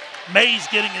Mays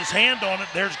getting his hand on it.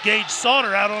 There's Gage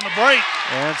Sauter out on the break.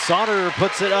 And Sauter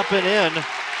puts it up and in,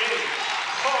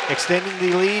 extending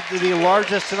the lead to the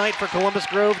largest tonight for Columbus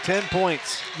Grove, 10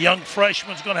 points. Young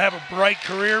freshman's going to have a bright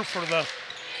career for the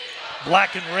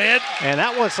black and red. And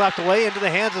that one slapped away into the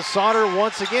hands of Sauter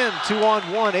once again.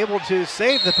 2-on-1, able to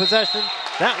save the possession.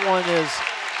 That one is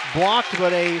blocked,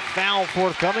 but a foul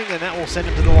forthcoming, and that will send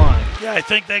him to the line. Yeah, I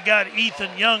think they got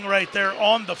Ethan Young right there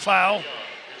on the foul.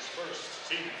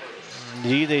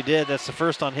 Indeed, they did. That's the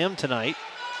first on him tonight.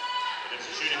 It's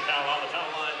a shooting foul on the foul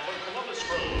line for Columbus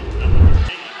Grove. Number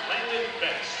 15, Landon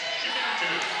Best,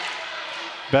 shooting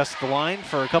 2. Best at the line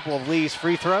for a couple of Lee's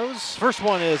free throws. First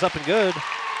one is up and good.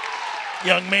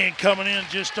 Young man coming in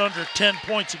just under 10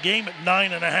 points a game at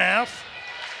 9.5.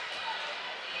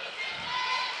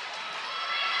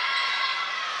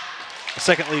 The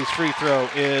second Lee's free throw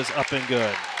is up and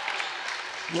good.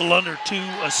 A little under 2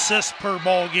 assists per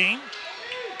ball game.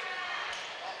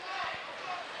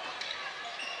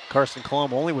 Carson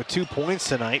Colombo only with 2 points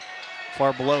tonight,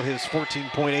 far below his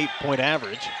 14.8 point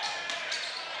average.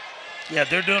 Yeah,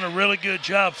 they're doing a really good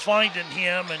job finding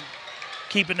him and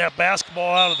keeping that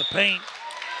basketball out of the paint.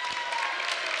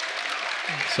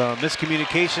 So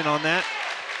miscommunication on that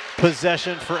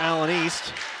possession for Allen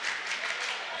East.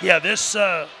 Yeah, this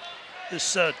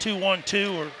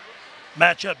 2-1-2 or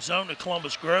matchup zone to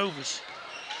Columbus Grove is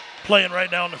playing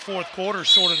right now in the fourth quarter,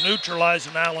 sort of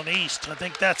neutralizing Allen East. I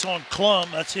think that's on Klum.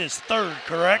 That's his third,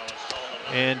 correct?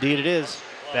 Indeed it is.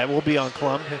 That will be on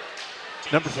Klum.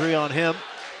 Number 3 on him.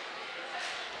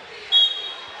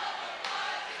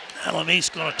 Allen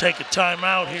East going to take a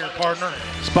timeout here, partner.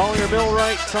 Spallinger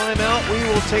Millwright timeout. We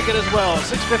will take it as well.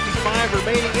 6:55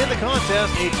 remaining in the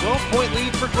contest. A 12-point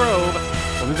lead for Grove.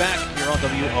 We'll be back here on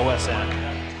WOSN.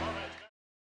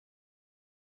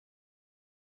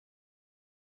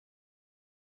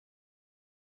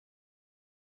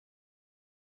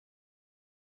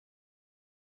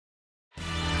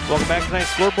 Welcome back.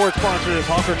 Tonight's scoreboard sponsor is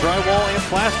Hawker Drywall and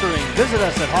Plastering. Visit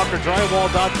us at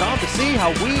hawkerdrywall.com to see how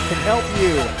we can help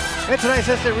you. And tonight's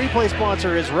instant replay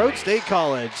sponsor is Rhodes State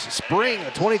College. Spring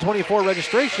 2024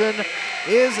 registration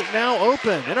is now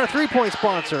open. And our 3-point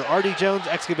sponsor, R.D. Jones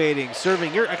Excavating,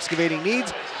 serving your excavating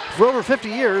needs for over 50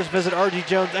 years. Visit R.D.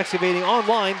 Jones Excavating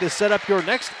online to set up your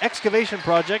next excavation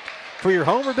project for your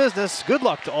home or business. Good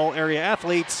luck to all area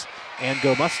athletes, and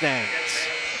go Mustangs.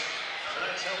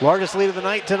 Largest lead of the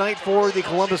night tonight for the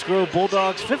Columbus Grove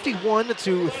Bulldogs,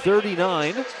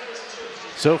 51-39.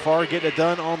 So far, getting it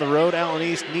done on the road. Allen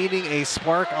East needing a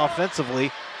spark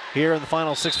offensively here in the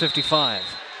final 6:55.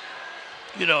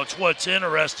 You know, it's what's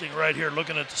interesting right here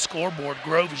looking at the scoreboard.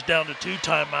 Grove is down to 2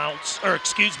 timeouts, or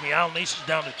excuse me, Allen East is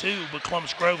down to 2, but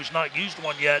Columbus Grove has not used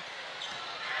one yet.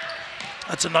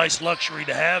 That's a nice luxury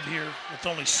to have here with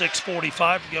only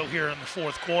 6:45 to go here in the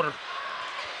fourth quarter.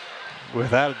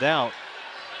 Without a doubt.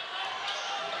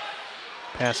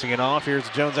 Passing it off. Here's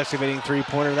Jones Excavating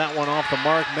 3-pointer. That one off the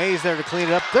mark. Mays there to clean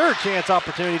it up. Third chance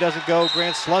opportunity doesn't go.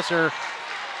 Grant Slusser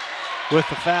with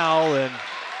the foul, and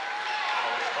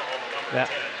that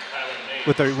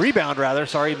with the rebound rather.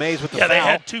 Sorry, Mays with the foul. Yeah, they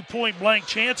had 2 point-blank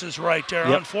chances right there.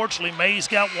 Yep. Unfortunately, Mays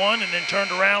got one and then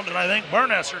turned around, and I think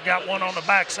Bernesser got one on the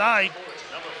backside.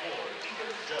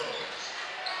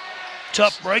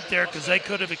 Tough break there because they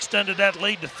could have extended that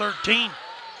lead to 13.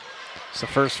 It's the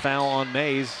first foul on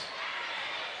Mays.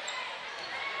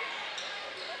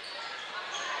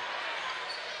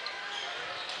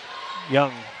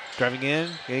 Young driving in,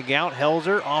 getting out.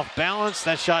 Helzer off balance.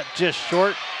 That shot just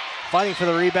short. Fighting for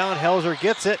the rebound. Helzer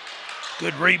gets it.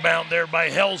 Good rebound there by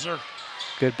Helzer.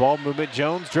 Good ball movement.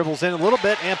 Jones dribbles in a little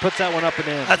bit and puts that one up and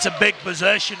in. That's a big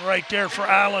possession right there for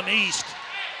Allen East.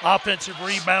 Offensive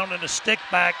rebound and a stick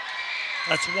back.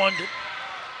 That's one that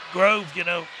Grove, you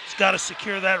know, has got to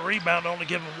secure that rebound, only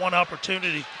give him one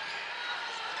opportunity.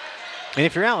 And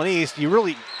if you're Allen East, you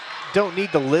really don't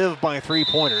need to live by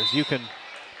 3-pointers. You can.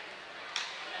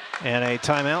 And a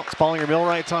timeout, Spallinger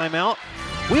Millwright timeout.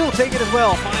 We will take it as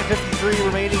well. 5:53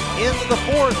 remaining in the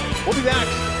fourth. We'll be back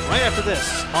right after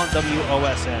this on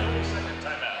WOSN.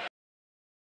 Timeout.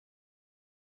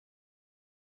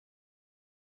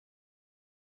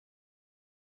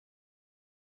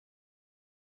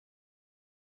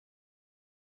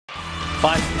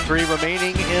 5:03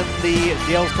 remaining in the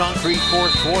Dales Concrete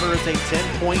fourth quarter. It's a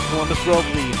 10-point Columbus Grove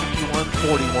lead,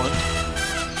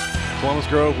 51-41. Columbus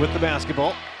Grove with the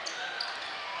basketball.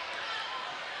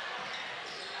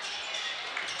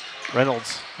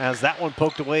 Reynolds has that one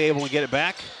poked away, able to get it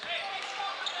back.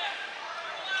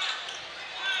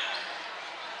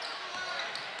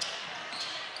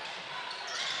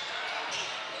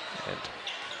 And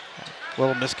a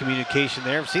little miscommunication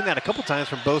there. I've seen that a couple times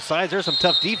from both sides. There's some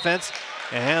tough defense,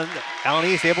 and Allen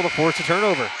East able to force a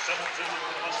turnover.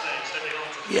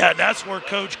 Yeah, that's where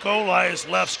Coach Colai is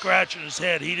left scratching his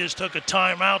head. He just took a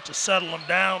timeout to settle them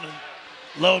down, and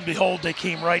lo and behold, they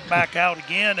came right back out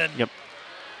again and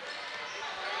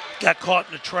got caught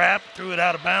in the trap, threw it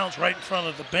out of bounds right in front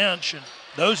of the bench, and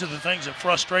those are the things that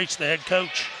frustrates the head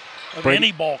coach of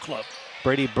any ball club.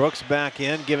 Brady Brooks back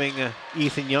in, giving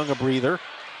Ethan Young a breather.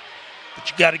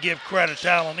 But you got to give credit to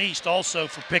Allen East also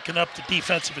for picking up the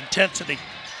defensive intensity.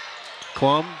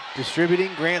 Klum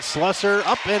distributing, Grant Slusser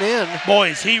up and in.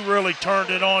 Boys, he really turned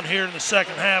it on here in the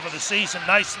second half of the season.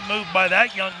 Nice move by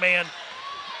that young man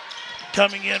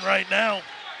coming in right now.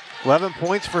 11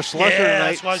 points for Slusser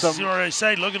tonight. That's why I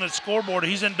say, looking at the scoreboard,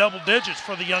 he's in double digits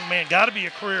for the young man. Got to be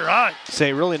a career high.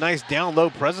 Say really nice down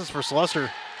low presence for Slusser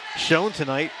shown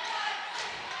tonight.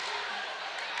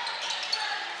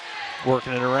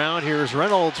 Working it around. Here's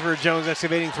Reynolds for a Jones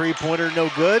excavating three-pointer. No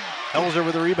good. Helzer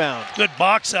with a rebound. Good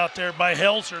box out there by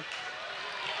Helzer.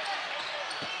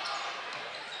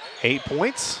 8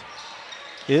 points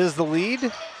is the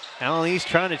lead. Allen East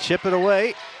trying to chip it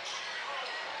away.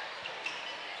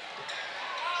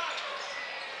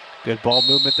 Good ball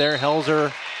movement there.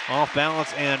 Helzer off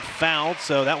balance and fouled,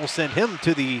 so that will send him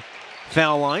to the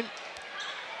foul line.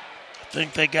 I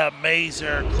think they got Mays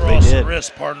there across the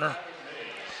wrist, partner.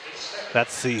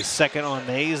 That's the second on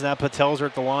Mays. That puts Helzer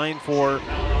at the line for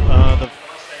the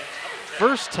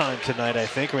first time tonight, I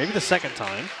think, or maybe the second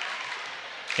time.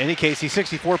 In any case, he's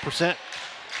 64%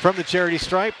 from the charity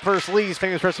stripe. First Lee's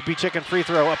famous recipe chicken free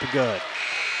throw up and good.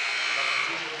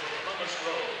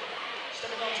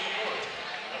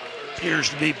 Appears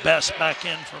to be Best back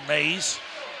in for Mays.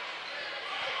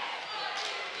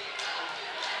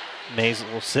 Mays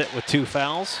will sit with 2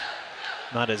 fouls.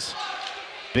 Not as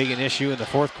big an issue in the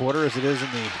fourth quarter as it is in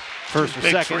the first or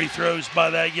big second. Free throws by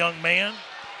that young man,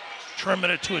 trimming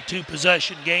it to a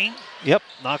 2-possession game. Yep,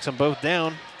 knocks them both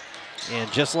down. And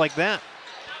just like that,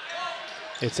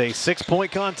 it's a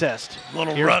 6-point contest.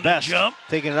 Little Here's run Best, and jump.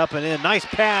 taking it up and in. Nice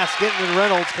pass, getting to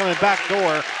Reynolds, coming back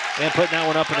door, and putting that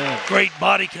one up and in. Great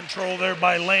body control there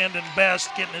by Landon Best,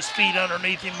 getting his feet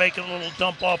underneath him, making a little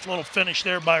dump off, little finish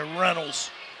there by Reynolds.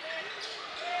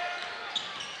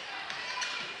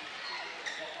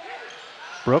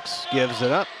 Brooks gives it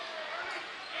up.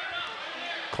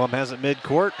 Klum has it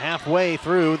midcourt, halfway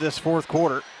through this fourth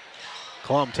quarter.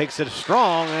 Klum takes it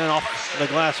strong and off the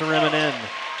glass rim and in.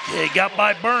 Yeah, he got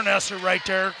by Bernesser right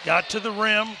there, got to the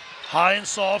rim, high and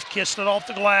soft, kissed it off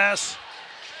the glass.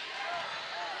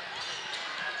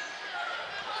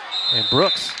 And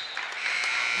Brooks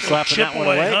slapping that one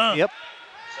away. Huh? Yep.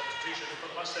 Substitution for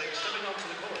the Mustangs stepping onto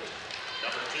the court.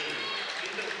 Number 2,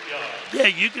 Ethan Young. Yeah,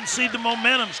 you can see the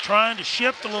momentum's trying to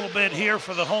shift a little bit here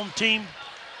for the home team,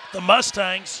 the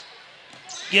Mustangs.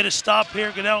 Get a stop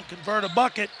here, get out and convert a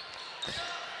bucket.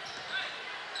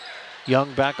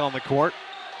 Young back on the court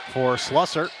for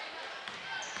Slusser.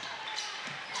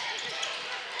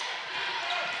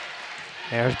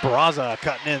 There's Barraza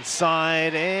cutting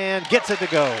inside and gets it to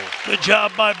go. Good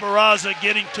job by Barraza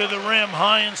getting to the rim,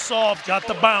 high and soft, got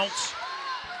the bounce.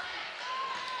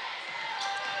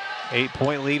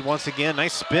 8-point lead once again.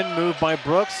 Nice spin move by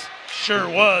Brooks. Sure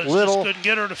was. Little, just couldn't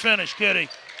get her to finish, could he?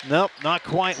 Nope, not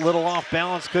quite. Little off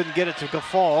balance, couldn't get it to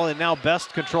fall. And now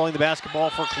Best controlling the basketball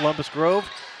for Columbus Grove.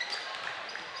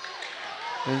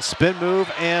 And spin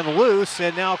move and loose,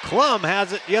 and now Klum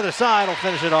has it the other side, will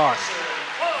finish it off.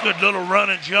 Good little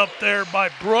run and jump there by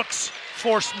Brooks,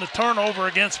 forcing the turnover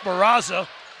against Barraza.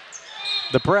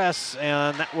 The press,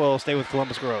 and that will stay with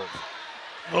Columbus Grove.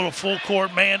 A little full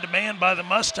court man-to-man by the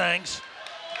Mustangs.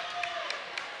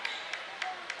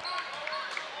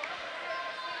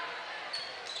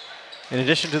 In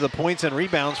addition to the points and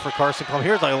rebounds for Carson Klum,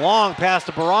 here's a long pass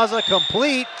to Barraza,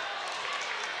 complete.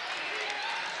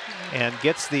 And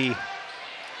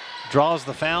draws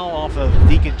the foul off of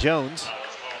Deacon Jones.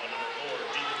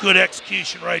 Good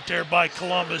execution right there by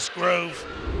Columbus Grove.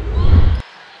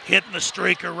 hitting the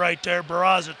streaker right there.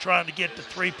 Barraza trying to get the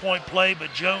three-point play,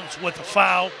 but Jones with a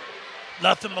foul.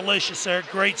 Nothing malicious there.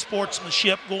 Great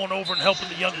sportsmanship going over and helping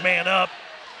the young man up.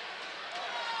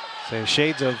 So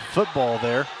shades of football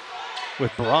there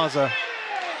with Barraza,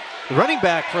 the running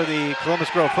back for the Columbus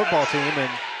Grove football team.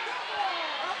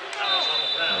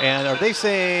 And are they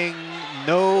saying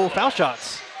no foul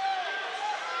shots?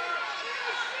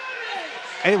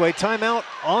 Anyway, timeout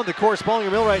on the course.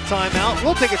 Ballinger Millwright timeout.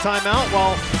 We'll take a timeout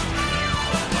while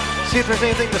see if there's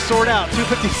anything to sort out.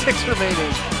 2:56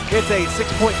 remaining. It's a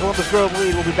 6-point Columbus Grove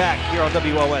lead. We'll be back here on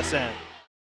WOSN.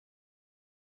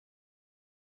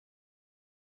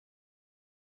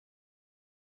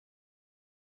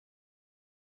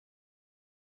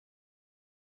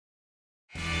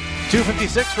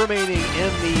 .256 remaining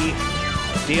in the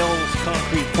Dales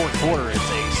Concrete fourth quarter. It's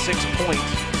a 6-point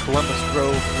Columbus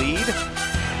Grove lead.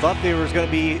 Thought there was going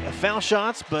to be foul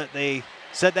shots, but they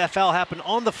said that foul happened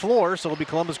on the floor, so it'll be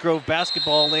Columbus Grove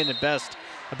basketball. Landon Best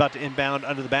about to inbound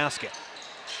under the basket.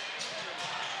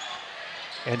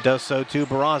 And does so to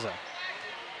Barraza.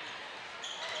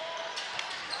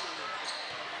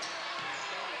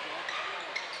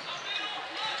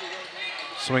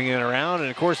 Swinging it around,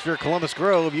 and of course, if you're Columbus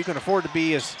Grove, you can afford to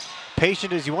be as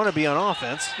patient as you want to be on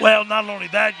offense. Well, not only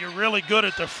that, you're really good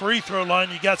at the free throw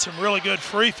line. You got some really good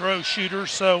free throw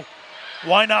shooters, so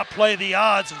why not play the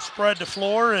odds and spread the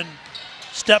floor and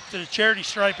step to the charity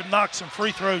stripe and knock some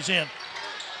free throws in?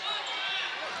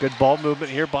 Good ball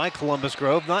movement here by Columbus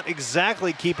Grove. Not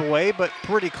exactly keep away, but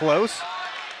pretty close.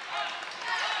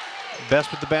 Best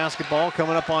with the basketball,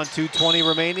 coming up on 2:20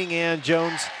 remaining, and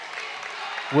Jones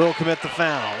will commit the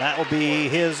foul. That will be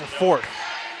his fourth.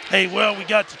 Hey, well, we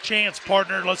got the chance,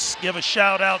 partner. Let's give a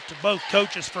shout out to both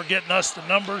coaches for getting us the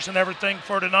numbers and everything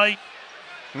for tonight.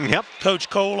 Yep. Coach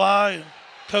Coley and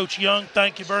Coach Young,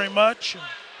 thank you very much. And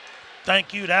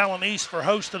thank you to Allen East for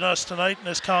hosting us tonight in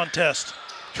this contest.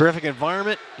 Terrific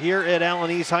environment here at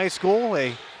Allen East High School.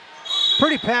 A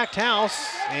pretty packed house,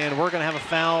 and we're going to have a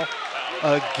foul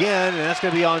again, and that's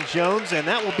going to be on Jones, and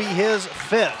that will be his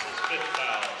fifth.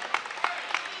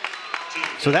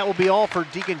 So that will be all for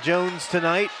Deacon Jones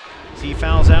tonight. He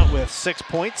fouls out with 6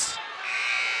 points.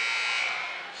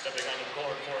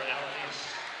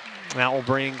 That will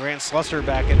bring Grant Slusser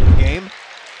back into the game.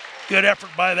 Good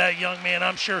effort by that young man.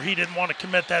 I'm sure he didn't want to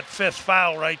commit that fifth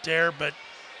foul right there, but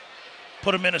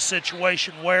put him in a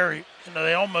situation where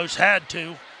they almost had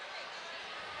to.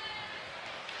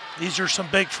 These are some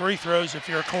big free throws if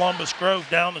you're Columbus Grove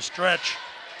down the stretch.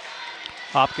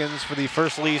 Hopkins for the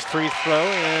first Lee's free throw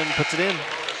and puts it in.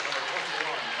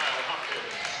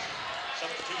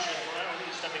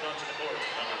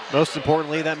 Most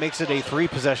importantly, that makes it a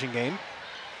 3-possession game.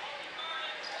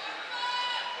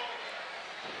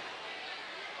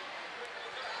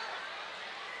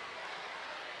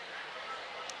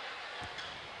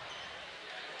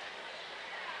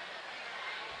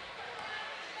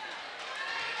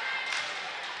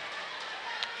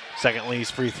 Second Lee's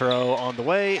free throw on the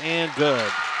way, and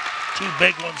good. 2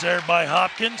 big ones there by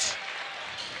Hopkins.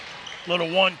 Little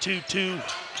 1-2-2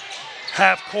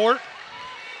 half court.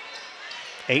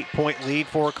 8-point lead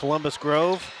for Columbus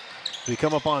Grove. We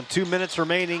come up on 2 minutes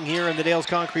remaining here in the Dales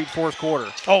Concrete fourth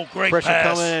quarter. Oh, great pressure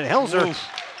pass. Coming in. Helzer. Oof.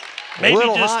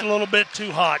 Maybe just a little bit too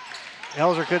hot.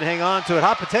 Helzer couldn't hang on to it.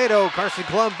 Hot potato. Carson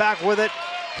Klum back with it.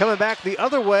 Coming back the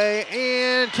other way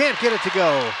and can't get it to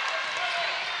go.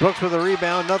 Brooks with a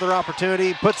rebound, another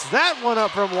opportunity. Puts that one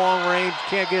up from long range.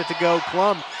 Can't get it to go.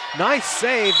 Klum, nice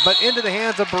save, but into the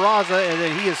hands of Barraza, and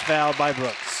then he is fouled by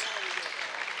Brooks.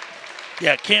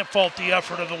 Yeah, can't fault the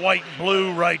effort of the white and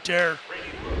blue right there.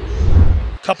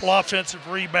 A couple offensive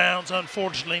rebounds.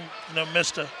 Unfortunately,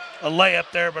 missed a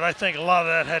layup there, but I think a lot of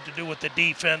that had to do with the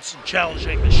defense and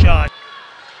challenging the shot.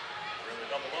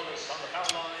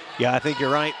 Yeah, I think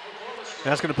you're right.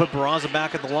 That's going to put Barraza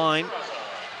back at the line.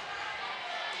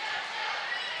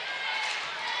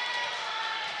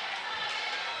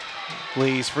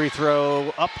 Lee's free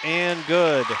throw up and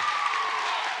good.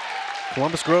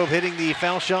 Columbus Grove hitting the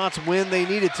foul shots when they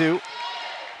needed to.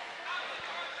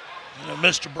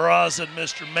 Mr. Barraza and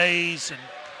Mr. Mays and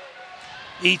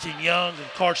Ethan Young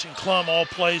and Carson Klum all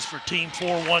plays for Team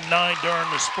 419 during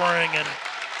the spring, and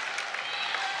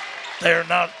they are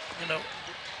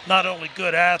not only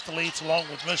good athletes, along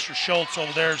with Mr. Schultz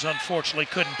over there, who unfortunately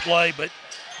couldn't play, but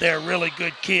they're really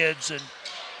good kids, and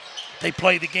they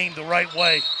play the game the right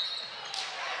way.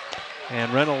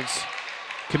 And Reynolds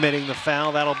committing the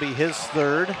foul. That'll be his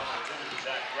third.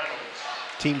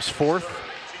 Team third,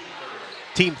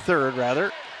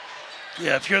 rather.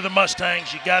 Yeah, if you're the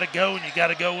Mustangs, you got to go, and you got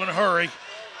to go in a hurry.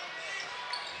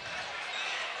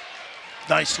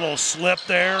 Nice little slip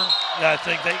there. Yeah, I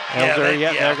think they. Helzer,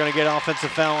 they're going to get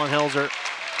offensive foul on Helzer.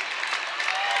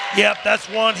 Yep, that's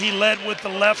one. He led with the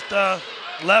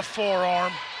left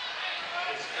forearm.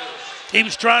 He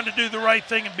was trying to do the right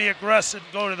thing and be aggressive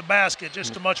and go to the basket.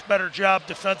 Just a much better job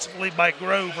defensively by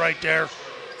Grove right there.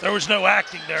 There was no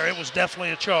acting there. It was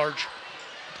definitely a charge.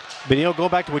 But, you know, go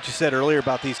back to what you said earlier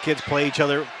about these kids play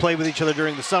with each other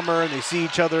during the summer, and they see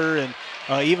each other, and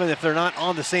even if they're not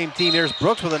on the same team, there's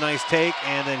Brooks with a nice take,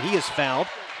 and then he is fouled.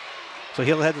 So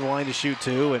he'll head to the line to shoot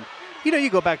two. And, you know, you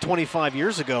go back 25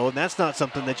 years ago, and that's not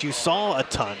something that you saw a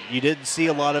ton. You didn't see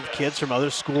a lot of kids from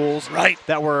other schools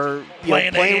that were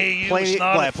playing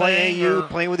AAU,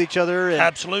 playing with each other. And,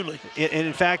 absolutely. And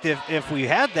in fact, if we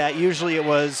had that, usually it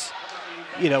was,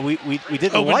 you know, we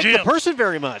didn't open like gyms. the person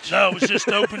very much. No, it was just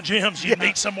open gyms. You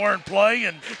meet somewhere and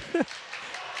play.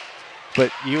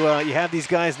 But you have these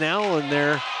guys now, and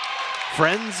they're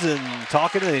friends and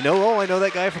talking, and they know, I know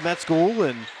that guy from that school.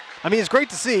 And, I mean, it's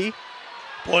great to see.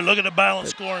 Boy, look at the balance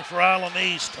scoring for Island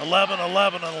East. 11,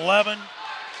 11, and 11.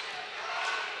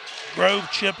 Grove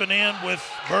chipping in with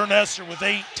Bernesser with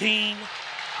 18.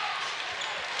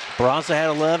 Barraza had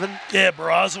 11. Yeah,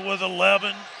 Barraza with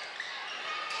 11.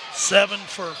 7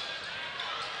 for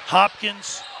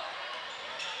Hopkins.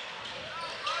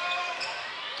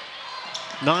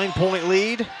 9-point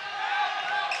lead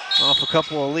off a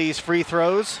couple of Lee's free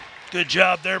throws. Good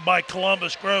job there by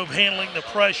Columbus Grove handling the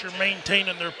pressure,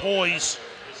 maintaining their poise.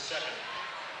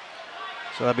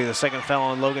 So that'll be the second foul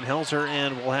on Logan Helzer,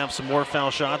 and we'll have some more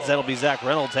foul shots. That'll be Zach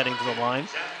Reynolds heading to the line.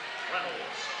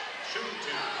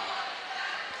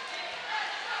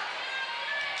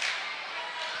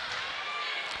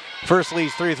 First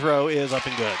Lee's free throw is up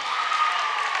and good.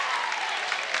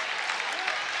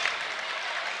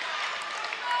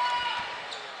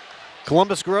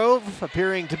 Columbus Grove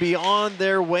appearing to be on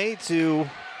their way to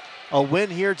a win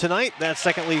here tonight. That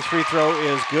second Lee's free throw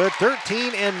is good.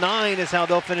 13-9 is how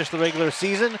they'll finish the regular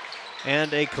season.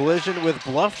 And a collision with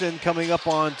Bluffton coming up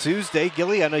on Tuesday.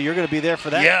 Gilly, I know you're going to be there for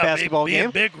that basketball game. Yeah,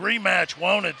 a big rematch,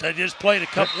 won't it? They just played a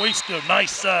couple weeks ago.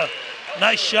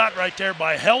 Nice shot right there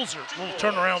by Helzer. Little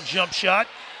turnaround jump shot.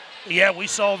 Yeah, we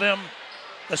saw them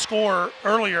score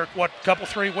earlier, a couple,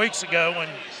 3 weeks ago,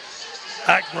 and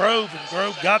at Grove, and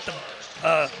Grove got the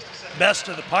best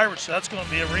of the Pirates, so that's going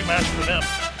to be a rematch for them.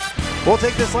 We'll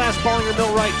take this last Bollinger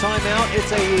Millwright timeout.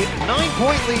 It's a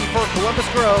 9-point lead for Columbus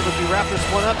Grove as we wrap this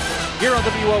one up here on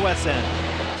WOSN.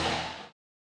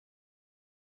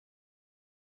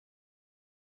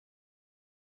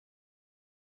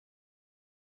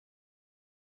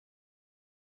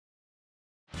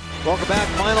 Welcome back.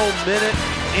 Final minute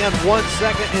and 1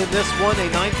 second in this one. A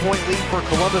 9-point lead for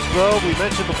Columbus Grove. We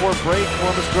mentioned before break,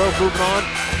 Columbus Grove moving on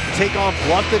to take on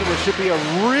Bluffton, which should be a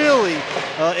really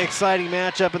exciting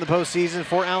matchup in the postseason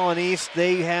for Allen East.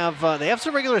 They have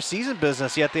some regular season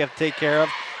business yet they have to take care of.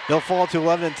 They'll fall to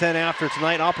 11-10 after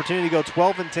tonight. An opportunity to go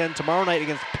 12-10 tomorrow night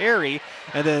against Perry,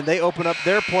 and then they open up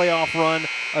their playoff run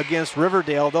against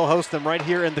Riverdale. They'll host them right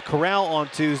here in the Corral on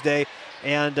Tuesday.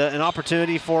 And an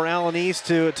opportunity for Allen East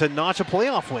to notch a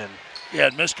playoff win. Yeah,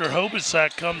 and Mr.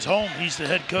 Hobensack comes home. He's the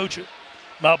head coach at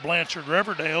Mount Blanchard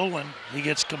Riverdale, and he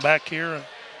gets to come back here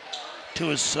to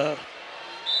his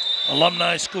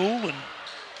alumni school and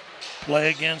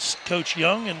play against Coach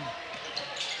Young and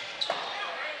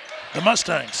the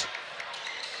Mustangs.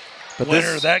 But the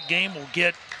winner of that game will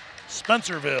get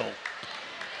Spencerville.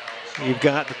 You've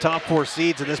got the top 4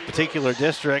 seeds in this particular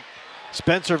district.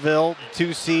 Spencerville,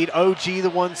 2 seed, OG, the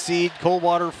 1 seed,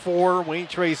 Coldwater 4, Wayne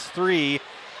Trace 3.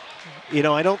 You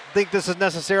know, I don't think this is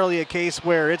necessarily a case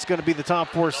where it's going to be the top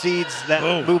 4 seeds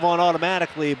that move on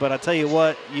automatically, but I tell you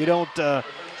what, you don't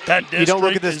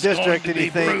look at this district and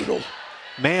you think, brutal.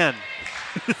 Man,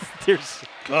 there's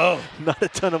not a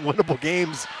ton of winnable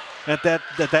games at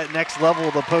that next level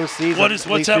of the postseason.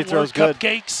 What's that word,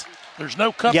 cupcakes? There's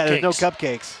no cupcakes. Yeah, there's no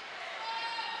cupcakes.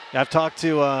 I've talked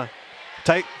to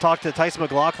Tyson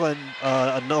McLaughlin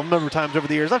a number of times over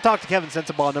the years. I've talked to Kevin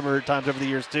Sensabaugh a number of times over the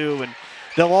years too, and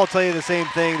they'll all tell you the same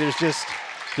thing.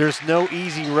 There's no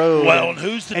easy road. Well, and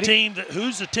who's the team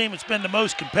that's been the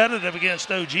most competitive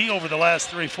against OG over the last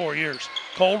 3-4 years?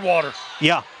 Coldwater.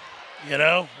 Yeah. You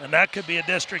know, and that could be a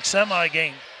district semi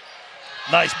game.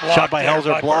 Nice block. Shot by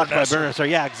Helzer, blocked by Bernesser. Bernesser.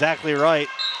 Yeah, exactly right.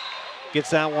 Gets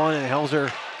that one, and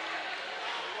Helzer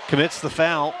commits the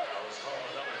foul.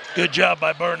 Good job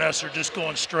by Bernesser, just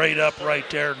going straight up right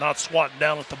there, not swatting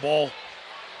down at the ball.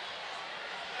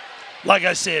 Like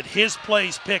I said, his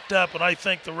play's picked up, and I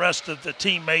think the rest of the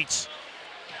teammates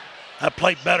have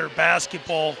played better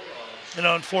basketball. You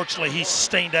know, unfortunately, he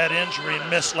sustained that injury and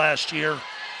missed last year.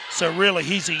 So really,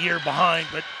 he's a year behind.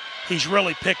 But he's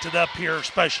really picked it up here,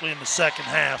 especially in the second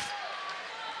half.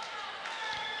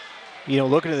 You know,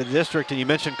 looking at the district, and you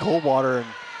mentioned Coldwater, and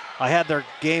I had their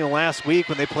game last week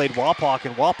when they played Wapak,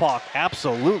 and Wapak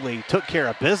absolutely took care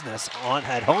of business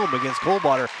at home against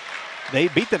Coldwater. They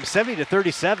beat them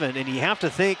 70-37, and you have to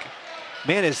think,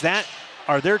 man,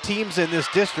 are there teams in this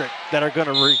district that are going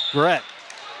to regret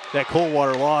that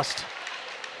Coldwater lost?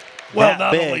 Well,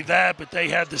 not only that, but they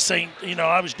had the St. You know,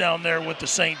 I was down there with the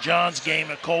St. John's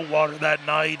game at Coldwater that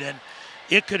night, and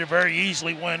it could have very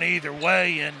easily went either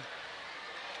way. And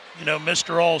you know,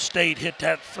 Mr. Allstate hit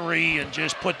that three and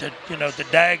just put the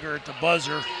dagger at the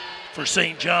buzzer for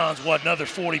St. John's. What, another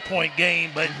 40-point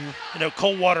game? But you know,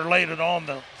 Coldwater laid it on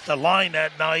the line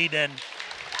that night, and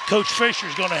Coach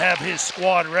Fisher's going to have his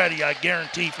squad ready, I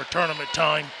guarantee, for tournament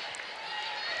time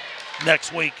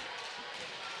next week,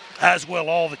 as will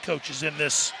all the coaches in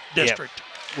this district.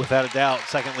 Yep, without a doubt.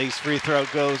 Second Lee's free throw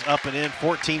goes up and in.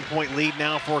 14-point lead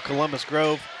now for Columbus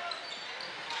Grove.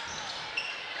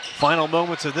 Final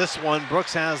moments of this one.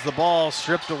 Brooks has the ball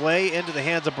stripped away into the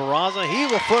hands of Barraza. He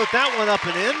will float that one up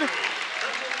and in.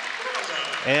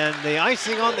 And the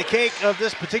icing on the cake of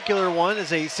this particular one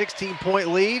is a 16-point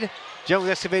lead. Jones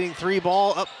excavating three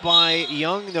ball up by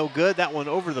Young, no good. That one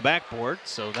over the backboard,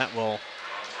 so that will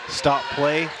stop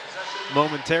play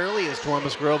momentarily as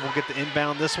Columbus Grove will get the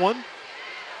inbound this one.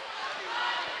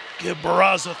 Give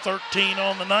Barraza 13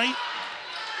 on the night.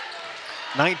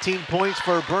 19 points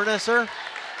for Bernesser.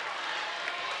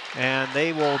 And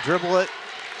they will dribble it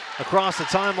across the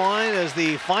timeline as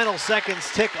the final seconds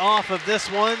tick off of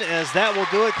this one, as that will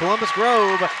do it. Columbus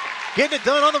Grove getting it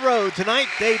done on the road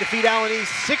tonight. They defeat Allen East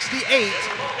 68-52.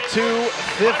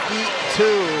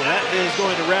 That is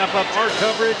going to wrap up our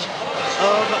coverage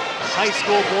of high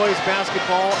school boys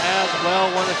basketball as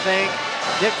well. I want to thank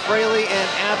Nick Fraley and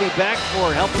Abby Beck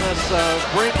for helping us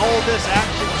bring all this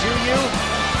action to you.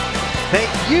 Thank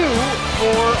you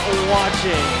for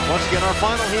watching. Once again, our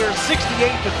final here,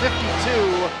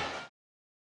 68-52.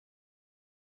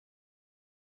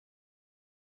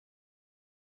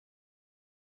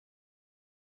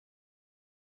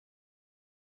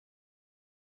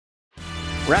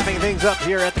 Wrapping things up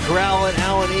here at the Corral at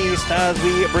Allen East as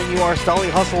we bring you our Stolly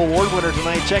Hustle Award winner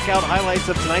tonight. Check out highlights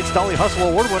of tonight's Stolly Hustle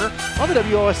Award winner on the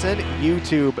WOSN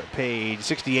YouTube page.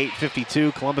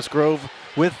 68-52, Columbus Grove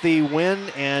with the win,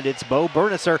 and it's Bo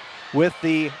Bernesser with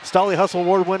the Stolly Hustle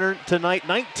Award winner tonight.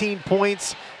 19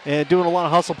 points and doing a lot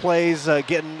of hustle plays,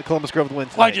 getting Columbus Grove the win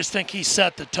tonight. Well, I just think he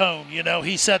set the tone. You know,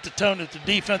 he set the tone at the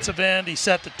defensive end. He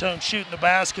set the tone shooting the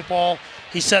basketball.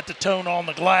 He set the tone on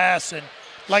the glass. And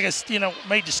like I,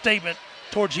 made the statement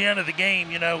towards the end of the game,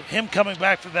 him coming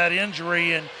back from that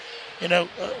injury. And,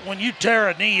 when you tear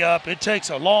a knee up, it takes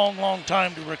a long, long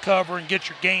time to recover and get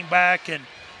your game back. And,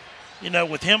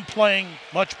 with him playing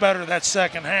much better that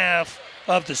second half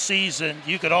of the season,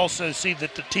 you could also see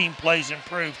that the team plays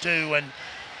improved too. And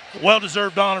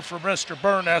well-deserved honor for Mr.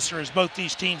 Bernesser as both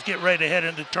these teams get ready to head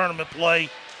into tournament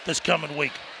play this coming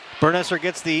week. Bernesser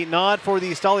gets the nod for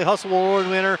the Stolly Hustle Award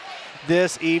winner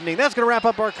this evening. That's going to wrap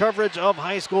up our coverage of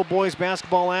high school boys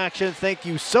basketball action. Thank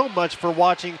you so much for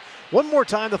watching. One more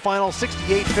time, the final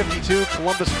 68-52,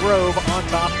 Columbus Grove on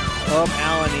top of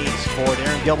Allen East. For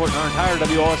Darren Gilbert and our entire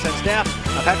WOSN staff,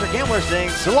 I'm Patrick Gambler saying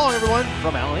so long, everyone,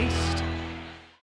 from Allen East.